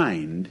won't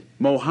find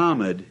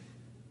Mohammed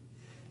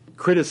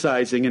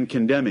criticizing and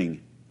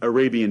condemning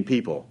Arabian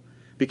people,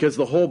 because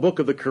the whole book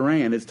of the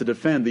Quran is to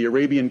defend the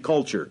Arabian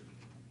culture.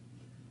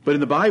 But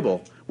in the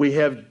Bible, we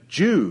have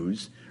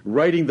Jews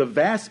writing the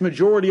vast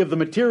majority of the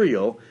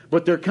material,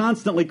 but they're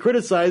constantly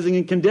criticizing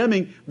and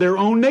condemning their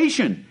own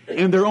nation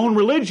and their own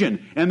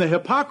religion and the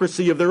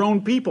hypocrisy of their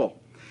own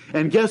people.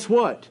 And guess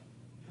what?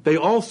 They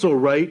also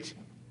write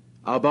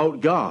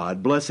about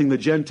God blessing the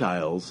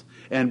Gentiles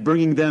and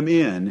bringing them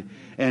in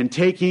and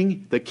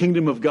taking the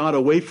kingdom of God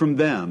away from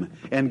them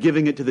and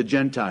giving it to the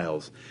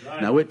Gentiles.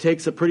 Right. Now, it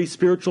takes a pretty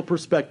spiritual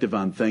perspective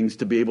on things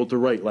to be able to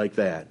write like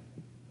that.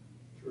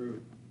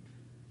 True.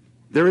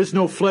 There is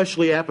no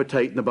fleshly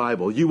appetite in the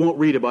Bible. You won't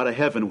read about a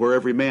heaven where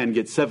every man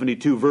gets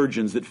 72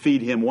 virgins that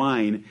feed him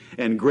wine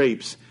and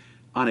grapes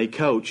on a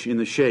couch in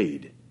the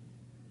shade.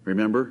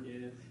 Remember? Yes.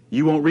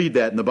 You won't read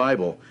that in the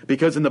Bible,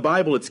 because in the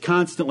Bible it's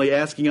constantly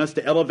asking us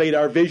to elevate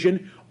our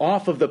vision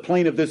off of the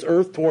plane of this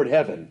earth toward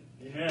heaven,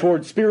 Amen.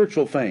 toward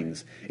spiritual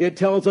things. It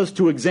tells us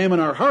to examine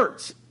our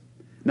hearts,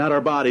 not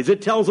our bodies.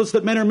 It tells us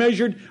that men are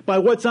measured by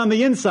what's on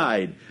the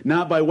inside,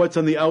 not by what's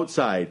on the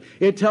outside.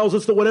 It tells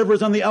us that whatever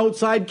is on the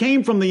outside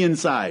came from the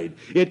inside.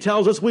 It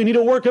tells us we need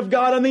a work of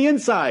God on the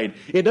inside.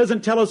 It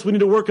doesn't tell us we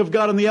need a work of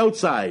God on the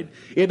outside.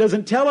 It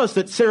doesn't tell us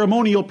that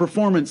ceremonial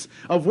performance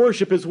of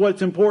worship is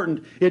what's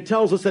important. It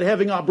tells us that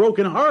having a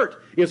broken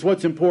heart is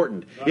what's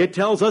important. It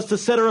tells us to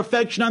set our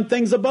affection on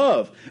things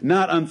above,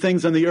 not on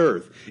things on the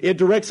earth. It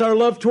directs our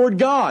love toward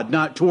God,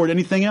 not toward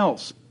anything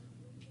else.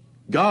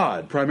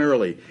 God,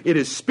 primarily. It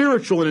is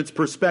spiritual in its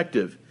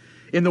perspective.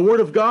 In the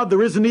Word of God,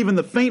 there isn't even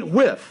the faint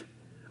whiff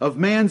of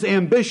man's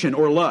ambition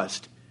or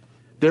lust.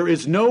 There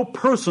is no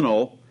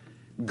personal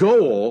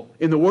goal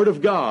in the Word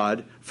of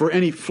God for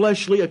any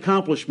fleshly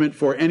accomplishment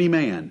for any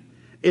man.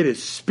 It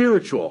is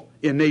spiritual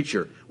in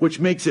nature,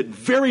 which makes it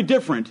very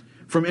different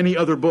from any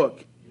other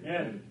book.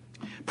 Amen.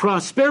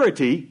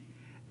 Prosperity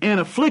and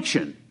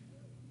affliction.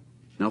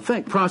 Now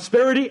think,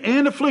 prosperity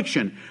and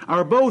affliction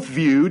are both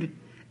viewed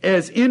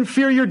as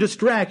inferior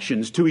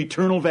distractions to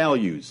eternal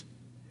values.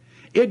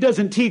 It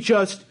doesn't teach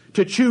us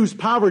to choose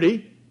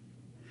poverty.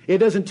 It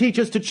doesn't teach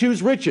us to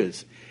choose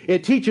riches.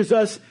 It teaches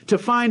us to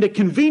find a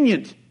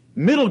convenient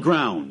middle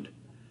ground.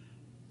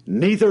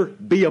 Neither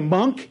be a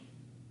monk,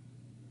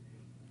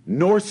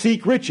 nor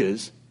seek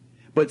riches,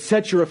 but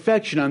set your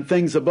affection on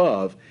things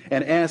above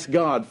and ask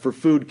God for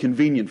food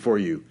convenient for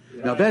you.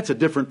 Right. Now that's a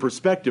different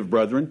perspective,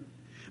 brethren.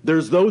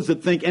 There's those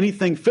that think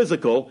anything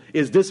physical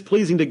is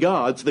displeasing to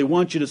God, so they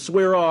want you to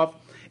swear off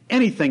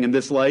anything in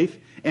this life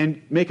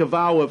and make a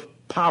vow of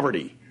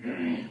poverty.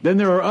 Then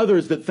there are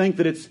others that think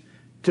that it's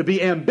to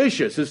be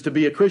ambitious is to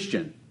be a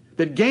Christian,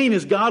 that gain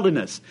is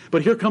godliness.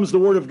 But here comes the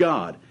Word of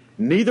God.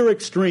 Neither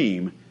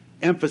extreme,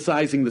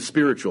 emphasizing the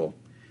spiritual.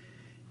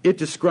 It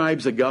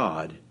describes a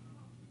God.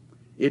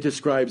 It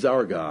describes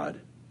our God.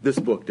 This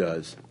book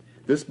does.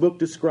 This book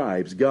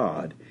describes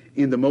God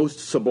in the most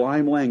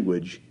sublime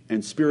language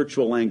and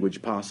spiritual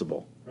language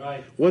possible.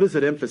 Right. What does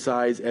it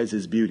emphasize as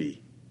His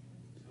beauty?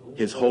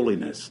 His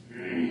holiness.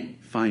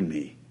 Find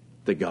me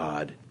the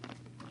God.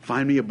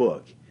 Find me a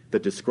book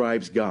that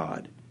describes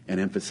God and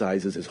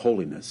emphasizes His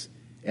holiness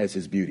as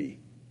His beauty.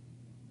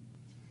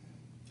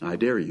 I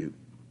dare you.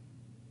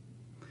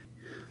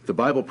 The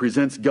Bible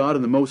presents God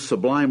in the most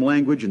sublime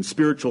language and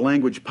spiritual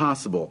language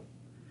possible,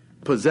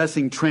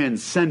 possessing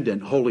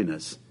transcendent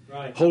holiness.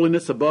 Right.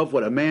 Holiness above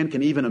what a man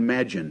can even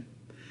imagine,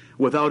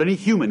 without any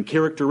human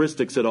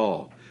characteristics at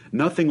all.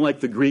 Nothing like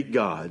the Greek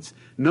gods,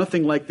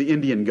 nothing like the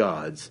Indian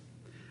gods,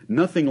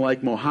 nothing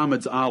like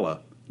Muhammad's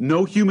Allah.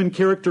 No human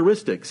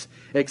characteristics,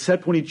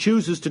 except when He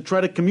chooses to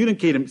try to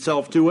communicate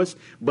Himself to us,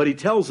 but He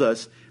tells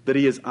us that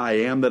He is I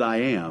am that I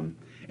am,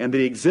 and that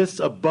He exists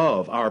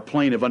above our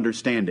plane of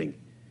understanding.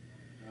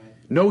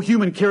 No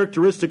human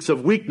characteristics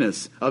of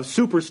weakness, of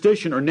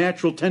superstition, or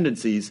natural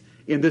tendencies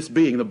in this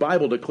being. The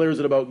Bible declares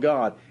it about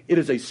God. It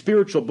is a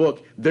spiritual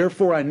book.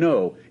 Therefore, I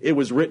know it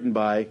was written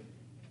by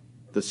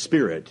the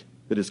Spirit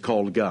that is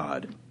called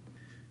God.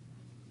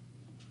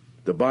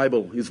 The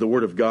Bible is the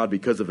Word of God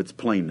because of its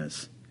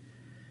plainness.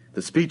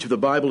 The speech of the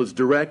Bible is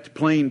direct,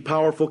 plain,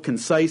 powerful,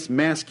 concise,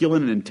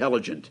 masculine, and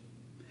intelligent.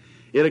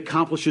 It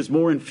accomplishes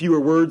more in fewer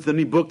words than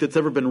any book that's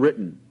ever been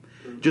written.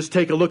 Just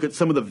take a look at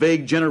some of the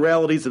vague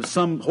generalities of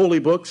some holy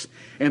books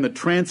and the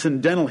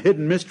transcendental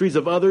hidden mysteries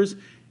of others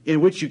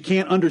in which you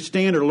can't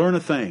understand or learn a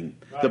thing.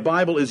 Right. The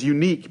Bible is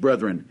unique,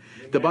 brethren.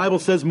 Amen. The Bible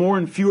says more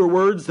in fewer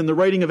words than the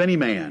writing of any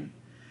man.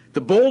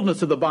 The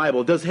boldness of the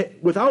Bible does,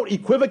 without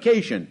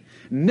equivocation,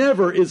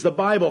 never is the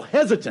Bible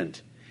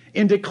hesitant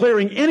in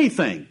declaring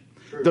anything.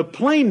 True. The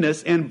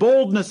plainness and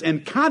boldness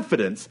and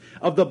confidence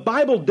of the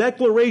Bible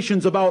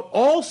declarations about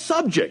all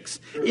subjects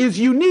True. Is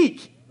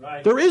unique.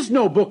 Right. There is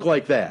no book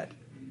like that.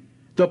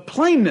 The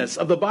plainness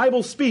of the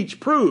Bible speech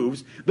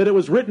proves that it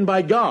was written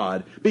by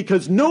God,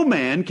 because no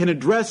man can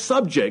address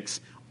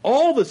subjects,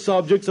 all the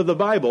subjects of the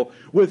Bible,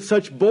 with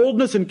such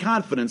boldness and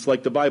confidence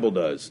like the Bible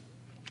does.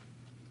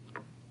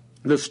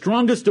 The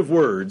strongest of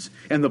words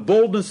and the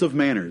boldness of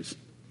manners.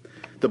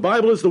 The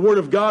Bible is the Word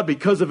of God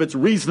because of its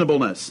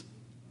reasonableness.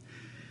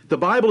 The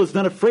Bible is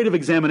not afraid of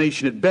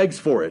examination. It begs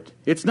for it.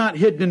 It's not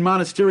hidden in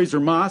monasteries or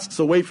mosques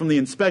away from the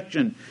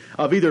inspection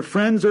of either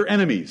friends or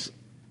enemies.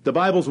 The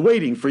Bible's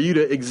waiting for you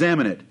to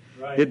examine it.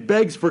 Right. It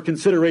begs for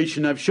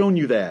consideration. I've shown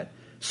you that.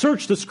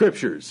 Search the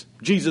Scriptures,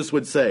 Jesus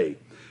would say.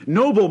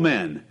 Noble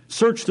men,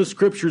 search the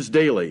Scriptures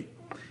daily,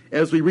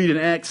 as we read in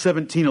Acts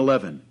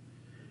 17:11.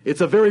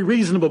 It's a very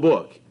reasonable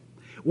book.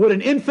 Would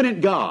an infinite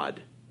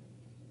God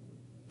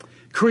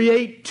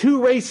create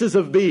two races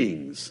of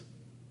beings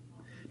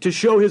to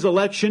show His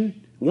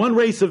election? One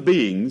race of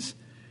beings,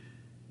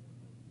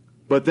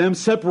 but them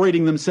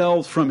separating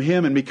themselves from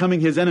Him and becoming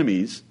His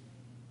enemies,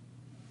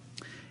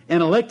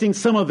 and electing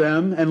some of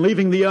them and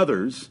leaving the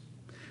others,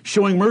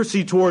 showing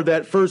mercy toward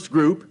that first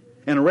group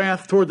and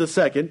wrath toward the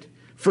second,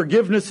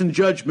 forgiveness and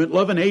judgment,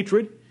 love and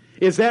hatred?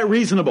 Is that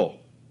reasonable?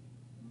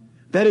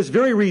 That is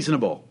very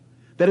reasonable.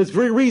 That is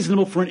very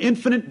reasonable for an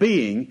infinite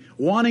being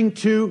wanting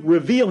to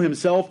reveal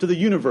Himself to the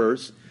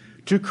universe,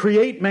 to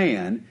create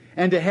man,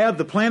 and to have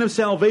the plan of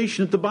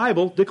salvation that the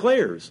Bible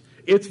declares.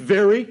 It's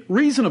very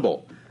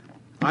reasonable.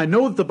 I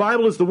know that the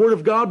Bible is the Word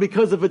of God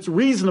because of its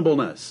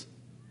reasonableness.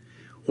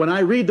 When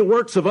I read the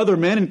works of other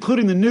men,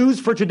 including the news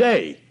for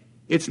today,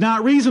 it's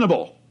not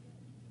reasonable.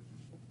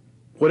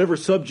 Whatever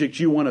subject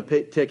you want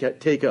to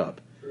take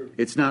up,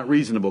 it's not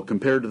reasonable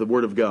compared to the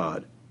Word of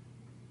God.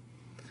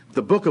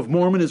 The Book of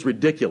Mormon is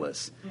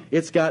ridiculous.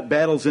 It's got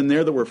battles in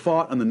there that were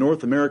fought on the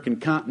North American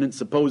continent,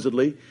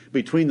 supposedly,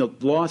 between the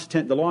lost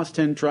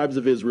 10 tribes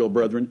of Israel,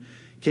 brethren,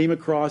 came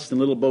across in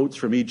little boats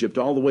from Egypt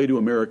all the way to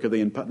America.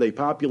 They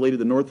populated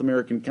the North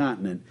American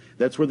continent.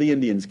 That's where the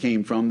Indians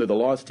came from. They're the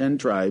lost 10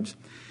 tribes.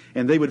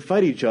 And they would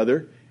fight each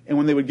other, and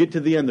when they would get to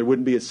the end, there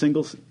wouldn't be a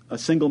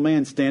single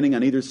man standing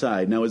on either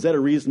side. Now, is that a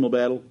reasonable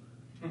battle?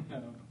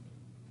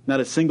 Not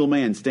a single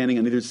man standing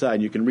on either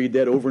side. You can read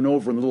that over and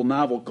over in a little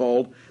novel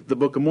called The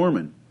Book of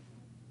Mormon.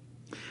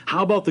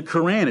 How about the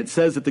Quran? It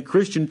says that the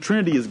Christian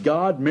Trinity is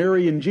God,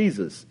 Mary, and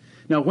Jesus.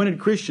 Now, when did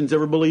Christians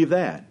ever believe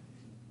that?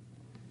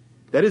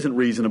 That isn't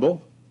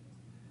reasonable.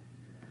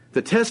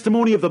 The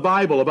testimony of the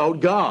Bible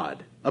about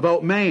God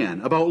about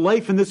man, about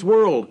life in this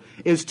world,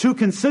 is too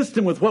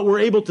consistent with what we're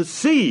able to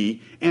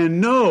see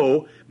and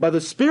know by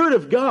the Spirit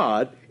of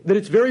God that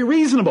it's very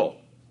reasonable.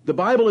 The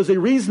Bible is a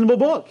reasonable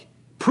book.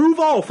 Prove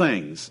all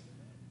things.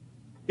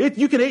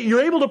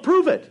 You're able to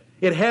prove it.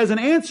 It has an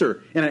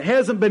answer, and it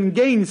hasn't been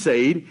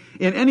gainsaid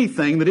in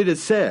anything that it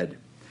has said.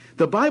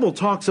 The Bible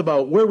talks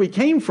about where we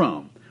came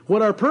from,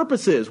 what our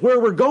purpose is, where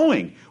we're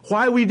going,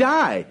 why we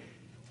die,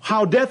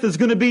 how death is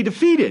going to be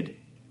defeated,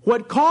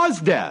 what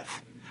caused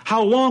death,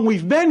 how long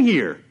we've been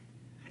here.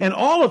 And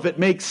all of it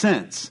makes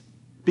sense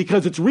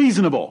because it's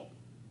reasonable.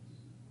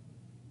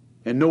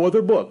 And no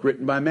other book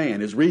written by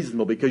man is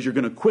reasonable because you're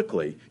going to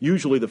quickly,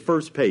 usually the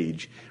first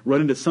page,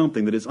 run into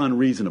something that is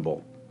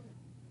unreasonable.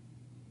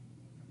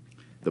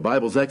 The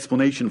Bible's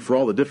explanation for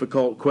all the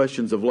difficult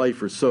questions of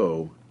life are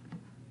so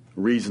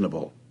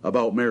reasonable.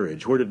 About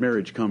marriage. Where did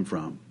marriage come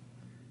from?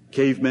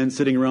 Cavemen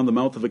sitting around the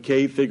mouth of a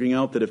cave figuring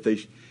out that if they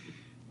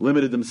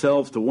limited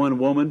themselves to one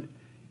woman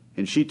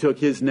and she took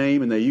his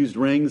name and they used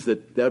rings,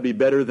 that would be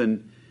better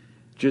than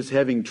just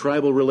having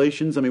tribal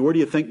relations. I mean, where do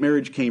you think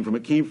marriage came from?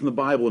 It came from the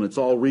Bible, and it's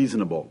all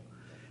reasonable.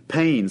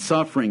 Pain,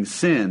 suffering,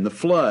 sin, the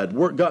flood,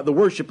 the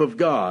worship of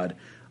God,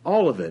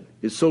 all of it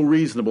is so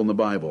reasonable in the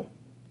Bible.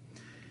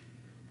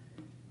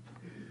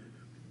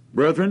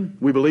 Brethren,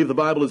 we believe the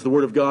Bible is the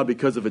Word of God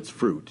because of its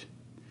fruit.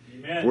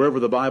 Amen. Wherever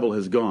the Bible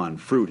has gone,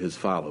 fruit has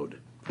followed.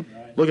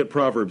 Right. Look at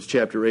Proverbs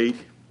chapter 8.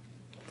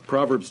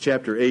 Proverbs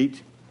chapter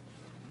 8.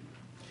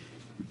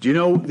 Do you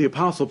know the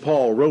Apostle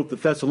Paul wrote the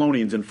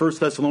Thessalonians in 1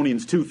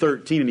 Thessalonians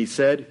 2:13, and he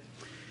said,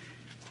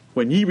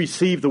 "When ye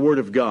received the word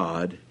of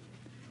God,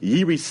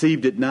 ye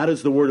received it not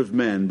as the word of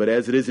men, but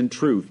as it is in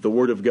truth, the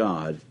word of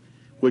God,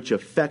 which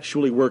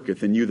effectually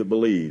worketh in you that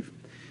believe."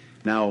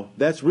 Now,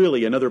 that's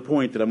really another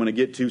point that I'm going to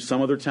get to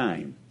some other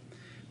time,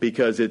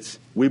 because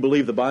we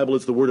believe the Bible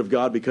is the Word of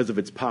God because of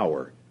its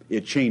power.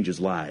 It changes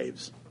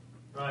lives.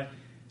 Right.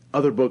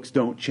 Other books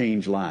don't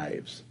change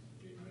lives.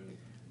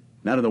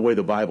 Not in the way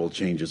the Bible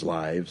changes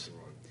lives.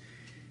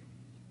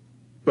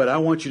 But I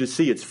want you to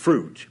see its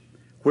fruit.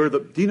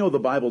 Do you know the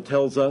Bible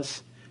tells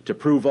us to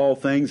prove all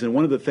things? And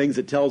one of the things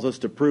it tells us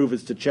to prove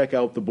is to check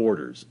out the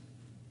borders.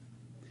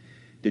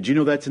 Did you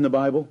know that's in the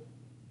Bible?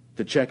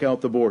 To check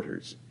out the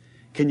borders.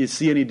 Can you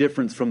see any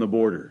difference from the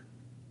border?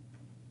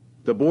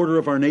 The border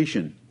of our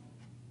nation.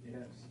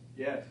 Yes.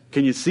 Yes.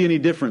 Can you see any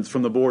difference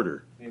from the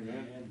border?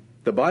 Amen.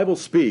 The Bible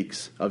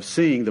speaks of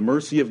seeing the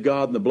mercy of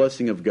God and the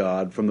blessing of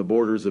God from the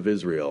borders of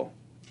Israel.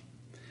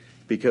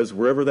 Because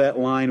wherever that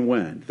line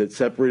went that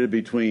separated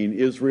between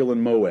Israel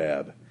and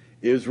Moab,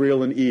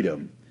 Israel and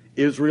Edom,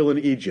 Israel and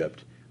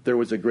Egypt, there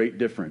was a great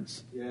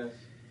difference. Yes.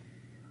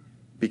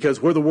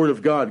 Because where the Word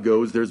of God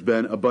goes, there's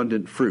been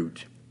abundant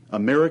fruit.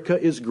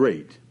 America is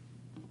great.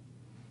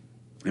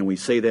 And we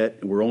say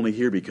that we're only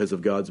here because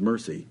of God's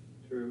mercy.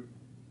 True.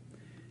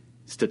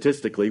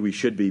 Statistically, we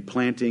should be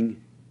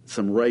planting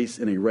some rice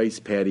in a rice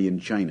paddy in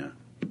China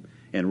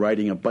and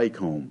riding a bike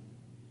home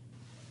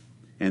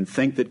and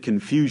think that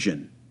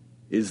Confucian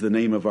is the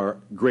name of our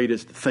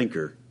greatest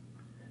thinker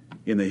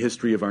in the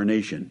history of our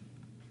nation.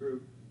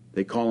 True.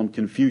 They call him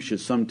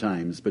Confucius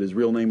sometimes, but his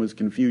real name was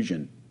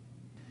Confucian.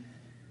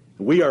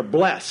 We are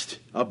blessed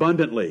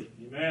abundantly.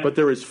 Amen. But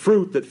there is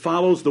fruit that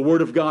follows the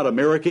Word of God.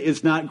 America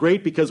is not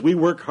great because we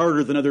work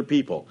harder than other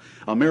people.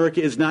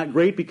 America is not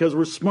great because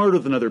we're smarter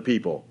than other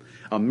people.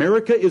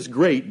 America is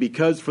great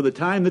because for the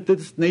time that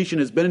this nation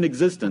has been in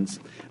existence,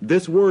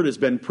 this Word has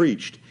been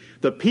preached.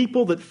 The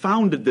people that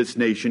founded this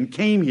nation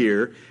came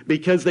here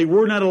because they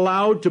were not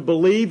allowed to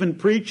believe and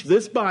preach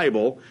this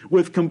Bible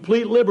with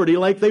complete liberty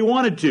like they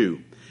wanted to.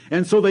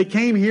 And so they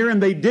came here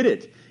and they did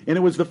it. And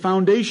it was the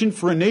foundation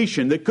for a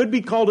nation that could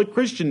be called a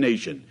Christian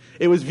nation.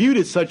 It was viewed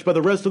as such by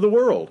the rest of the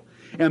world.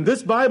 And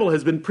this Bible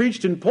has been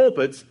preached in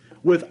pulpits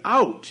with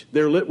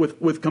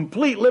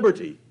complete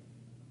liberty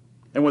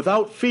and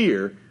without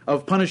fear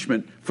of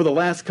punishment for the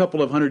last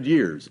couple of 100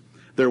 years.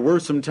 There were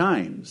some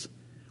times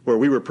where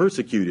we were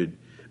persecuted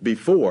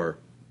before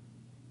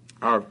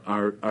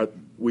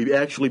we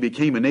actually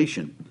became a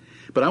nation.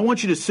 But I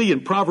want you to see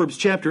in Proverbs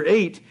chapter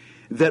 8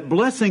 that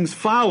blessings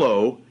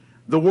follow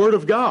the Word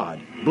of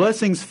God.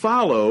 Blessings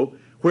follow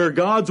where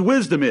God's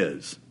wisdom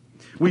is.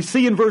 We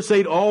see in verse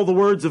 8, all the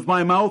words of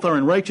my mouth are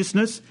in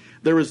righteousness.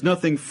 There is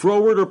nothing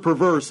froward or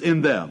perverse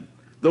in them.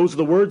 Those are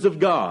the words of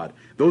God.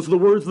 Those are the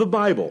words of the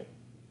Bible.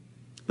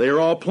 They are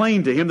all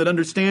plain to him that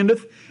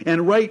understandeth,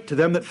 and right to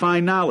them that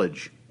find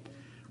knowledge.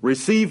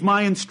 Receive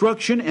my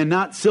instruction, and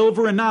not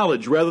silver and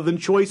knowledge, rather than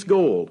choice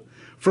gold.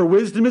 For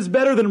wisdom is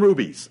better than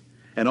rubies,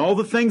 and all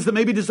the things that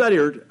may be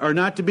desired are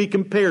not to be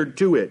compared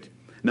to it.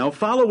 Now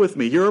follow with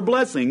me. Here are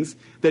blessings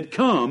that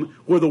come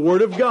where the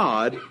Word of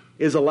God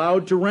is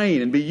allowed to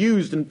reign and be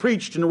used and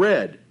preached and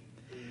read.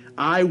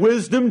 I,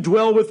 wisdom,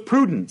 dwell with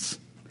prudence,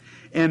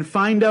 and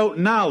find out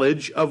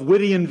knowledge of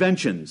witty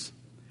inventions.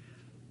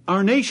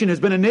 Our nation has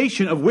been a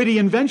nation of witty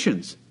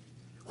inventions.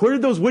 Where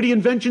did those witty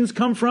inventions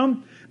come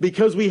from?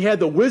 Because we had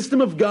the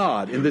wisdom of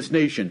God in this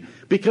nation.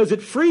 Because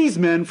it frees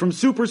men from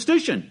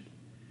superstition.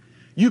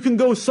 You can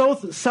go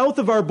south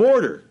of our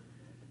border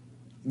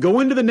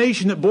Go into the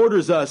nation that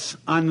borders us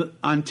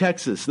on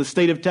Texas, the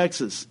state of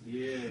Texas.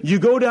 Yes. You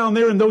go down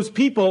there and those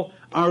people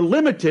are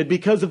limited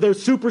because of their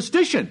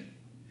superstition.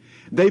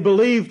 They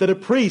believe that a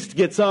priest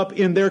gets up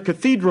in their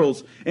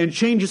cathedrals and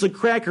changes a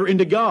cracker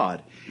into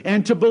God.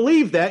 And to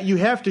believe that, you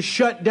have to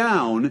shut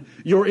down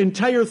your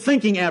entire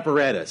thinking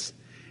apparatus.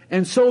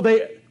 And so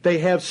they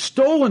have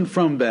stolen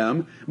from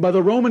them, by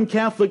the Roman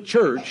Catholic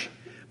Church,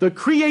 the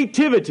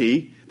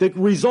creativity that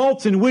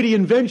results in witty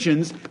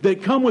inventions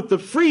that come with the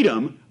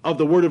freedom of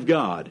the Word of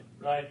God.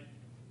 Right.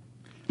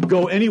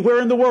 Go anywhere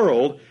in the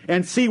world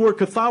and see where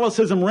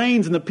Catholicism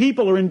reigns and the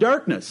people are in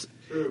darkness.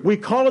 True. We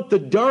call it the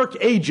Dark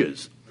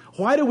Ages.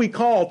 Why do we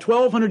call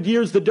 1200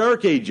 years the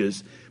Dark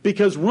Ages?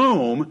 Because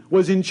Rome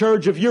was in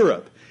charge of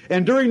Europe.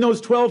 And during those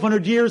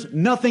 1200 years,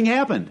 nothing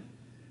happened.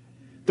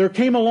 There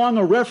came along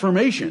a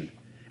Reformation.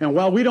 And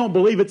while we don't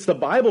believe it's the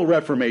Bible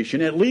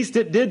Reformation, at least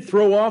it did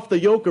throw off the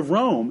yoke of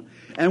Rome.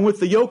 And with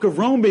the yoke of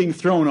Rome being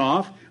thrown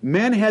off,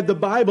 men had the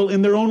Bible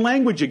in their own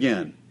language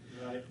again.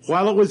 Right.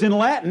 While it was in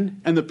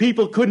Latin and the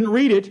people couldn't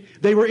read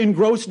it, they were in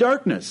gross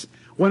darkness.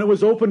 When it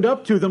was opened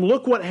up to them,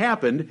 look what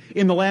happened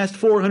in the last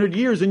 400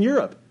 years in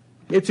Europe.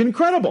 It's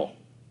incredible,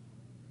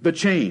 the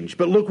change.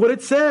 But look what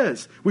it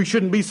says. We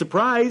shouldn't be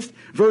surprised.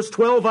 Verse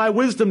 12, I,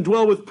 wisdom,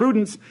 dwell with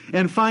prudence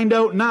and find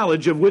out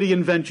knowledge of witty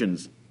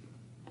inventions.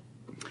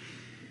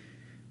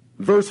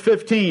 Verse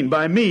 15,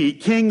 by me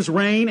kings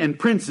reign and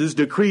princes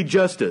decree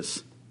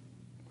justice.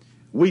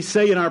 We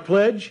say in our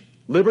pledge,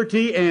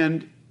 liberty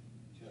and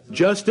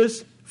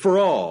justice for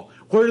all.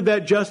 Where did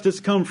that justice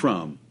come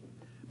from?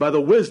 By the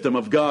wisdom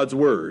of God's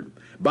word.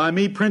 By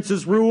me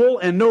princes rule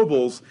and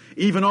nobles,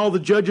 even all the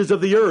judges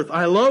of the earth.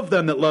 I love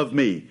them that love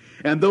me,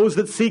 and those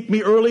that seek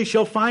me early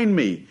shall find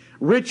me.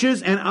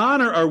 Riches and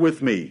honor are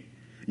with me,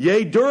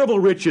 yea, durable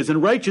riches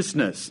and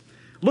righteousness.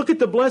 Look at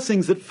the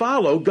blessings that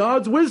follow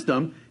God's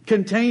wisdom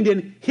contained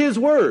in His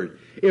word.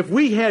 If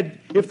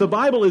the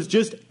Bible is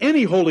just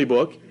any holy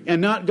book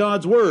and not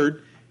God's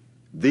word,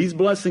 these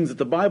blessings that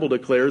the Bible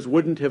declares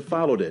wouldn't have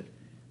followed it.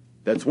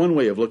 That's one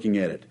way of looking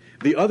at it.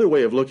 The other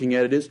way of looking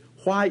at it is,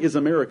 why is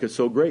America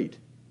so great?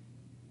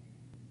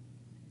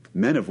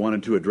 Men have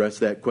wanted to address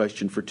that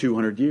question for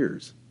 200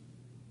 years.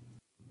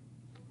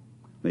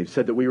 They've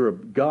said that we were a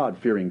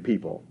God-fearing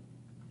people.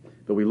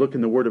 But we look in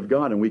the Word of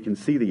God and we can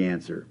see the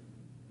answer.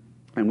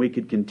 And we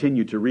could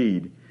continue to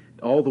read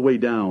all the way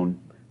down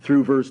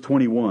through verse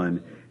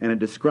 21, and it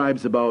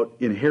describes about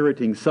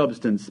inheriting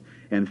substance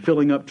and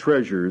filling up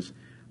treasures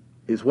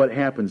is what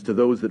happens to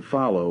those that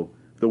follow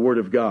the Word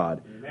of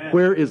God. Amen.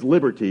 Where is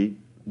liberty,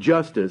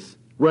 justice,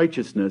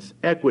 righteousness,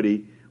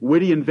 equity,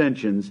 witty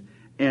inventions,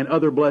 and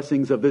other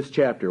blessings of this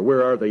chapter?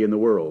 Where are they in the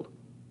world?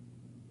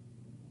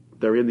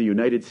 They're in the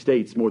United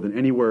States more than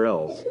anywhere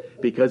else,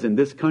 because in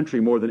this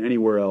country more than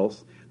anywhere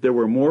else, there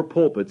were more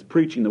pulpits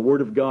preaching the Word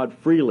of God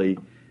freely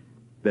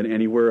than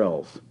anywhere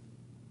else.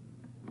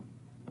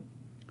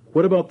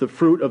 What about the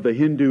fruit of the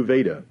Hindu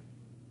Veda?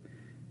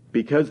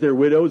 Because their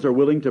widows are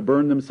willing to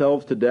burn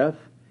themselves to death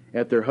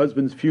at their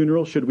husband's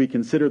funeral, should we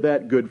consider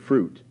that good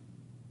fruit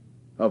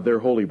of their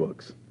holy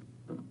books?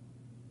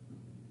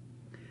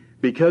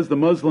 Because the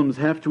Muslims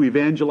have to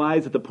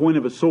evangelize at the point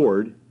of a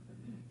sword,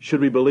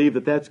 should we believe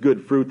that that's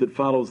good fruit that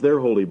follows their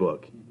holy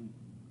book?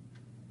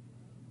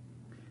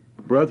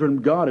 Brethren,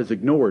 God has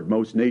ignored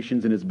most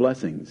nations in His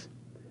blessings.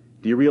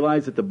 Do you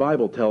realize that the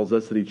Bible tells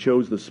us that He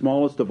chose the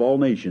smallest of all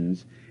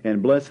nations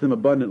and blessed them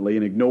abundantly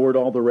and ignored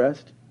all the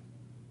rest?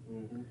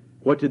 Mm-hmm.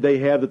 What did they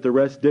have that the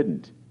rest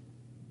didn't?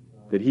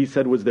 That He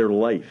said was their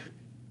life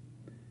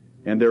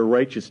and their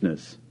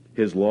righteousness,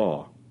 His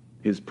law,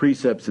 His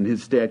precepts, and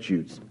His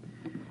statutes.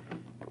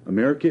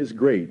 America is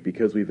great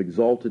because we've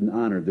exalted and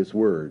honored this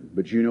word.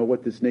 But you know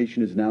what this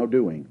nation is now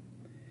doing?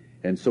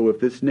 And so if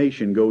this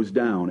nation goes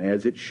down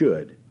as it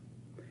should,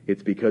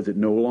 it's because it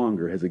no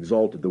longer has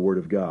exalted the word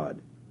of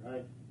God.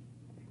 Right.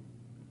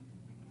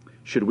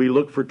 Should we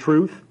look for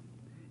truth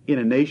in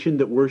a nation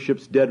that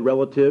worships dead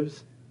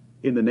relatives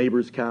in the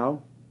neighbor's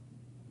cow?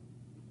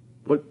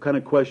 What kind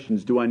of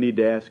questions do I need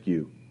to ask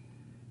you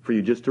for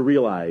you just to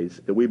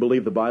realize that we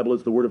believe the Bible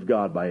is the Word of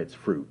God by its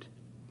fruit?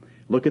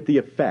 Look at the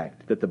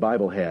effect that the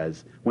Bible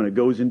has when it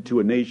goes into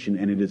a nation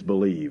and it is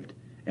believed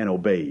and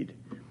obeyed.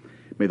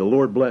 May the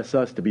Lord bless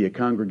us to be a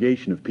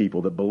congregation of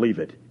people that believe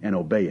it and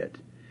obey it,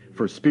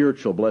 for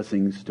spiritual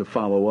blessings to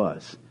follow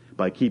us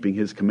by keeping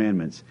His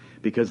commandments,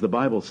 because the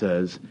Bible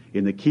says,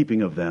 in the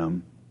keeping of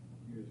them,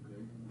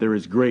 there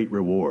is great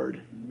reward.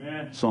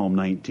 Amen. Psalm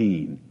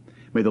 19.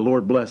 May the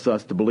Lord bless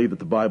us to believe that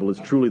the Bible is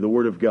truly the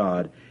Word of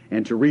God,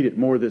 and to read it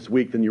more this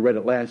week than you read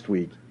it last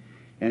week,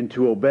 and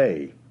to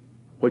obey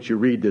what you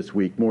read this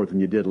week more than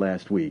you did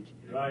last week.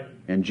 Right.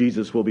 And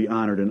Jesus will be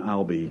honored, and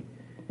I'll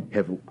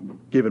have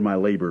given my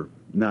labor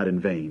not in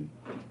vain.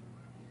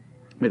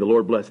 May the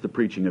Lord bless the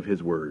preaching of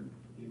His word.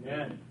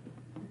 Amen.